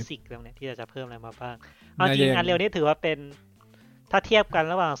พวกฟิสิกส์แล้วเนี่ยที่จะเพิ่มอะไรมาบ้างเอาจริงอันเดียวนี้ถือว่าเป็นถ้าเทียบกัน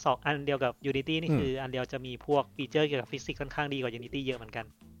ระหว่าง2อันเดียวกับ Unity นี่คืออันเดียวจะมีพวกฟีเจอร์เกี่ยวกับฟิสิกส์ค่อนข้างดีกว่า Unity เยอะเหมือนกัน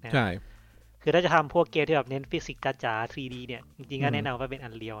ใช่คือถ้าจะทำพวกเกมที่แบบเน้นฟิสิกส์จ๋า 3D เนี่ยจริงๆก็แนะนำว่าเป็น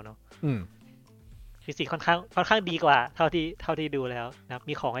Unreal เนาะฟิสิกส์ค่อนข้างดีกว่าเท่าที่ดูแล้วนะครับ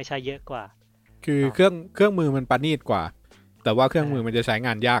มีของให้ใช้เยอะกว่าคือเครื่องมือมันประณีตกว่าแต่ว่าเครื่องมือมันจะใช้ง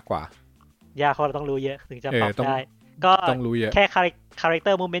านยากกว่ายากเพราะเราต้องรู้เยอะถึงจะปรับได้ก็ต้องรู้เยอะแค่คาแรคเต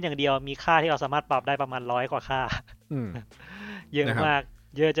อร์มูฟเมนต์อย่างเดียวมีค่าที่เราสามารถปรับได้ประมาณ100 กว่าค่าเยอะมาก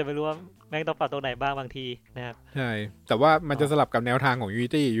เยอะจะไม่รู้ว่าแม่งต้องปรับตรงไหนบ้างบางทีนะครับใช่แต่ว่ามันจะสลับกับแนวทางของ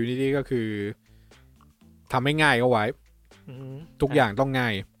Unity ก็คือทำให้ง่ายก็ไว้ทุกอย่างต้องง่า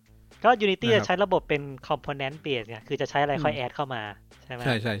ยก็ Unity จะใช้ระบบเป็น component base ไงคือจะใช้อะไรค่อยแอดเข้ามาใช่ไหมใ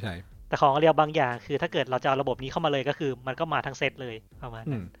ช่แต่ของUnrealบางอย่างคือถ้าเกิดเราจะเอาระบบนี้เข้ามาเลยก็คือมันก็มาทั้งเซตเลยประมาณ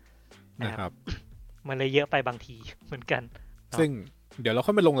นั้นนะครับมันเลยเยอะไปบางทีเหมือนกันซึ่งเดี๋ยวเรา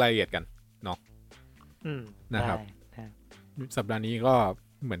ค่อยมาลงรายละเอียดกันเนาะนะครับสัปดาห์นี้ก็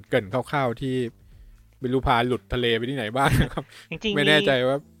เหมือนเกริ่นคร่าวๆที่ไม่รู้พาหลุดทะเลไปที่ไหนบ้างครับจริงๆไม่แน่ใจ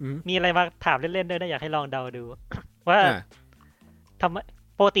ว่ามีอะไรมาถามเล่นๆด้วยนะอยากให้ลองเดาดูว่าท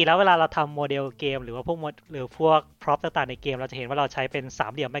ำปกติแล้วเวลาเราทำโมเดลเกมหรือว่าพวกหรือพวกพร็อพต่างๆในเกมเราจะเห็นว่าเราใช้เป็นสา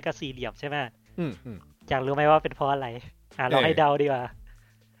มเหลี่ยมไม่ก็สี่เหลี่ยมใช่ไหมอยากรู้ไหมว่าเป็นเพราะอะไรลองให้เดาดีกว่า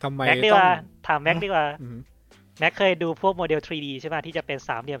ทำไมแม็กดีกว่าถามแม็กดีกว่าแม็กเคยดูพวกโมเดล 3D ใช่ไหมที่จะเป็นส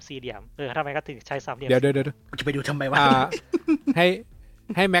ามเหลี่ยมสี่เหลี่ยมทำไมก็ถึงใช้สามเหลี่ยมเดี๋ยวจะไปดูทำไมวะ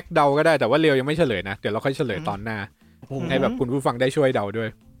ให้แม็กเดาก็ได้แต่ว่าเรียวยังไม่เฉลยนะเดี๋ยวเราค่อยเฉลยตอนหน้าให้แบบคุณผู้ฟังได้ช่วยเดาด้วย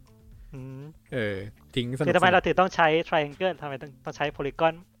ทิ้งคือทำไมเราถึงต้องใช้ triangle ทำไมต้องใช้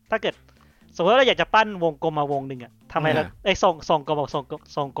polygon ถ้าเกิดสมมติว่าเราอยากจะปั้นวงกลมมาวงนึงอ่ะทำไมเราทรงกลมกับ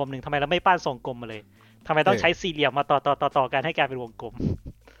ทรงกลมนึงทำไมเราไม่ปั้นทรงกลมมาเลยทำไมต้องใช้สี่เหลี่ยมมาต่อกันให้กลายเป็นวงกลม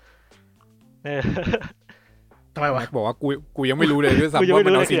ทำไมวะบอกว่ากูยังไม่รู้เลยด้วยซ้ำว่า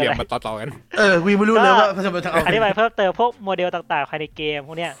มันเอาสี่เหลี่ยมมาต่อกันกูไม่รู้เลยว่าอธิบายเพิ่มเติมพวกโมเดลต่างๆภายในเกมพ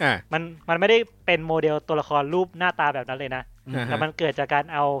วกเนี้ยมันไม่ได้เป็นโมเดลตัวละครรูปหน้าตาแบบนั้นเลยนะแต่มันเกิดจากการ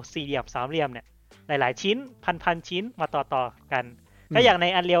เอาสี่เหลี่ยมสามเหลี่ยมเนี่ยหลายๆชิ้นพันชิ้นมาต่อกันก็อย่างใน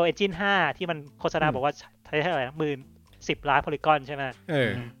Unreal Engine 5ที่มันโฆษณาบอกว่าใช้เท่าไหร่นะ10 ล้านโพลีกอนใช่ไหม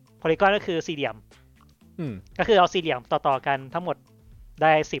โพลีกอนก็คือสี่เหลี่ยมก็คือเอาสี่เหลี่ยมต่อกันทั้งหมดไ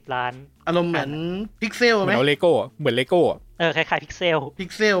ด้10 ล้านอารมณ์เหมือนพิกเซลไหมเหมือนเลโก้เหมือนเลโก้คล้ายๆพิกเซล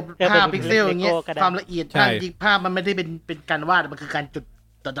ภาพพิกเซลอย่างเงี้ยความละเอียดภาพจริงภาพมันไม่ได้เป็นการวาดมันคือการจุด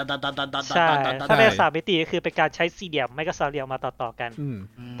ใช่ถ้าเป็น3 มิติก็คือเป็นการใช้สี่เหลี่ยมไม่ก็สามเหลี่ยมมาต่อกัน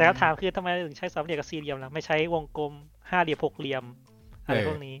แต่คำถามคือทำไมถึงใช้สามเหลี่ยมกับสี่เหลี่ยมล่ะไม่ใช้วงกลม5 เหลี่ยม6 เหลี่ยมอะไรพ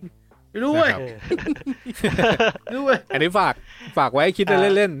วกนี้รู้เว้ยอันนี้ฝากไว้คิด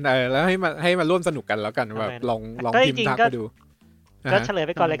เล่นๆแล้วให้มาร่วมสนุกกันแล้วกันแบบลองพิมพ์ทักไปดูก็เฉลยไ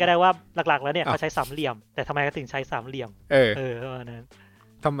ปก่อนเลยก็ได้ว่าหลักๆแล้วเนี่ยเขาใช้สามเหลี่ยมแต่ทำไมเขาถึงใช้สามเหลี่ยมประมาณนั้น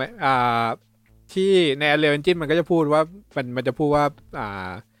ทำไมที่ใน Unreal Engine มันก็จะพูดว่ามันจะพูดว่า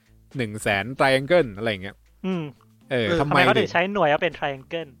100,000 triangle อะไรอย่างเงี้ยทำไมเขาถึงใช้หน่วยว่าเป็น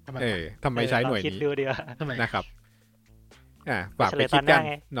triangle ทำไมใช้หน่วยนี้คิดดูดีว่านะครับฝากไปคิดกัน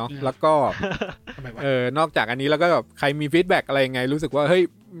เนาะแล้วก็นอกจากอันนี้แล้วก็แบบใครมีฟีดแบ็กอะไรยังไงรู้สึกว่าเฮ้ย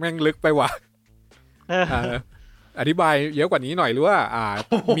แม่งลึกไปว่ะอธิบายเยอะกว่านี้หน่อยหรือว่า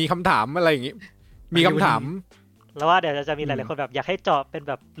มีคำถามอะไรอย่างงี้มีคำถามแล้วว่าเดี๋ยวจะมีหลายๆคนแบบอยากให้เจาะเป็น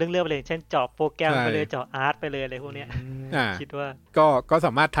แบบเรื่องๆไปเลยเช่นเจาะโปรแกรมไปเลยเจาะอาร์ตไปเลยอะไรพวกเนี้ยคิดว่าก็ส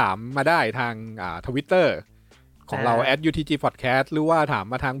ามารถถามมาได้ทาง Twitter ของเรา @UTGpodcast หรือว่าถาม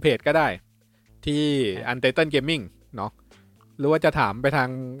มาทางเพจก็ได้ที่ Untitled Gaming เนาะหรือว่าจะถามไปทาง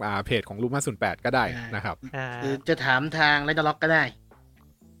เพจของ Luma08 ก็ได้นะครับหรือจะถามทาง Letterlock ก็ได้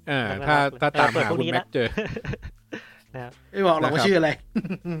ถ้าตามหาคุณแม็กเจอไม่บอกหรอกว่าชื่ออะไร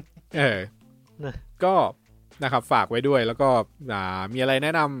ก็นะครับฝากไว้ด้วยแล้วก็มีอะไรแน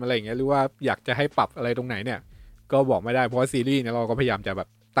ะนำอะไรอย่างเงี้ยหรือว่าอยากจะให้ปรับอะไรตรงไหนเนี่ยก็บอกไม่ได้เพราะว่าซีรีส์เนี่ยเราก็พยายามจะแบบ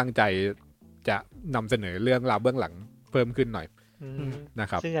ตั้งใจจะนำเสนอเรื่องราวเบื้องหลังเพิ่มขึ้นหน่อยนะ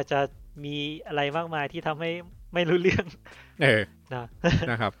ครับซึ่งอาจจะมีอะไรมากมายที่ทำให้ไม่รู้เรื่อง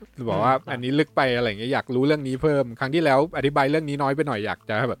นะครับบอกว่าอันนี้ลึกไปอะไรอย่างเงี้ยอยากรู้เรื่องนี้เพิ่มครั้งที่แล้วอธิบายเรื่องนี้น้อยไปหน่อยอยาก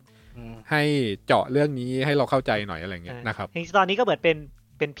จะแบบให้เจาะเรื่องนี้ให้เราเข้าใจหน่อยอะไรเงี้ยนะครับตอนนี้ก็เหมือนเ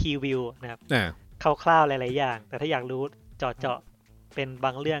ป็น เป็นพรีวิวนะครับคร่าวๆหลายๆอย่างแต่ถ้าอยากรู้เจาะเป็นบ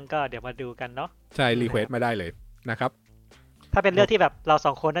างเรื่องก็เดี๋ยวมาดูกันเนาะใช่รีเควสต์มาได้เลยนะครับถ้าเป็นเรื่องที่แบบเราส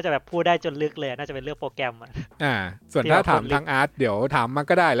องคนน่าจะแบบพูดได้จนลึกเลยน่าจะเป็นเรื่องโปรแกรมส่วนถ้าถามทางอาร์ตเดี๋ยวถามมา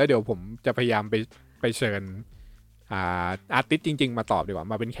ก็ได้แล้วเดี๋ยวผมจะพยายามไปเชิญอาร์ติสต์จริงๆมาตอบดีกว่า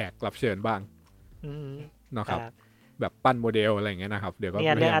มาเป็นแขกรับเชิญบ้างเนาะครับแบบปั้นโมเดลอะไรอย่างเงี้ยนะครับเดี๋ยวก็เ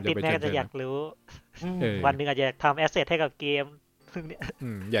นี่ยเรื่องอาร์ติสต์แม่ก็จะอยากรู้วันนึงอาจจะทำแอสเซทให้กับเกม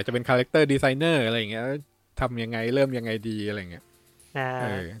อยากจะเป็นคาแรคเตอร์ดีไซเนอร์อะไรอย่างเงี้ยทำยังไงเริ่มยังไงดีอะไรเงี้ย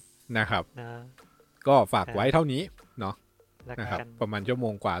นะครับก็ฝากไว้เท่านี้เนาะนะครับประมาณชั่วโม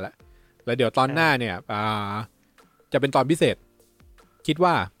งกว่าแล้วเดี๋ยวตอนหน้าเนี่ยจะเป็นตอนพิเศษคิด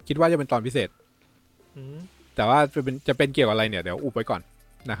ว่าจะเป็นตอนพิเศษแต่ว่าจะเป็นเกี่ยวกับอะไรเนี่ยเดี๋ยวอุบไว้ก่อน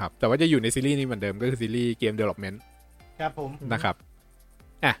นะครับแต่ว่าจะอยู่ในซีรีส์นี้เหมือนเดิมก็คือซีรีส์เกม development ครับผมนะครับ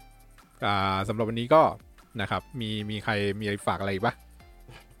สำหรับวันนี้ก็นะครับมีใครมีอะไรฝากอะไรอีกปะ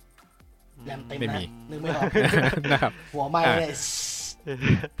ไม่มีนึกไม่ออกนะครับหัวไม้เลย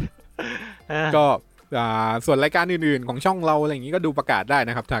ก็ส่วนรายการอื่นๆของช่องเราอะไรอย่างนี้ก็ดูประกาศได้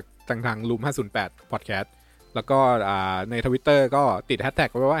นะครับทาง Room 508 Podcast แล้วก็ใน Twitter ก็ติดแฮชแท็ก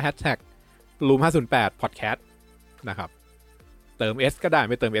ไว้ว่า #Room 508 Podcast นะครับเติม S ก็ได้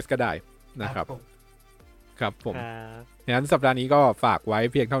ไม่เติม S ก็ได้นะครับครับผมงั้นสัปดาห์นี้ก็ฝากไว้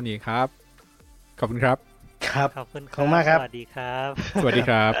เพียงเท่านี้ครับขอบคุณครับครับขอบคุณมากครับสวัสดีครับสวัสดี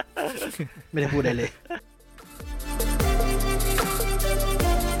ครับไม่ได้พูดอะไรเลย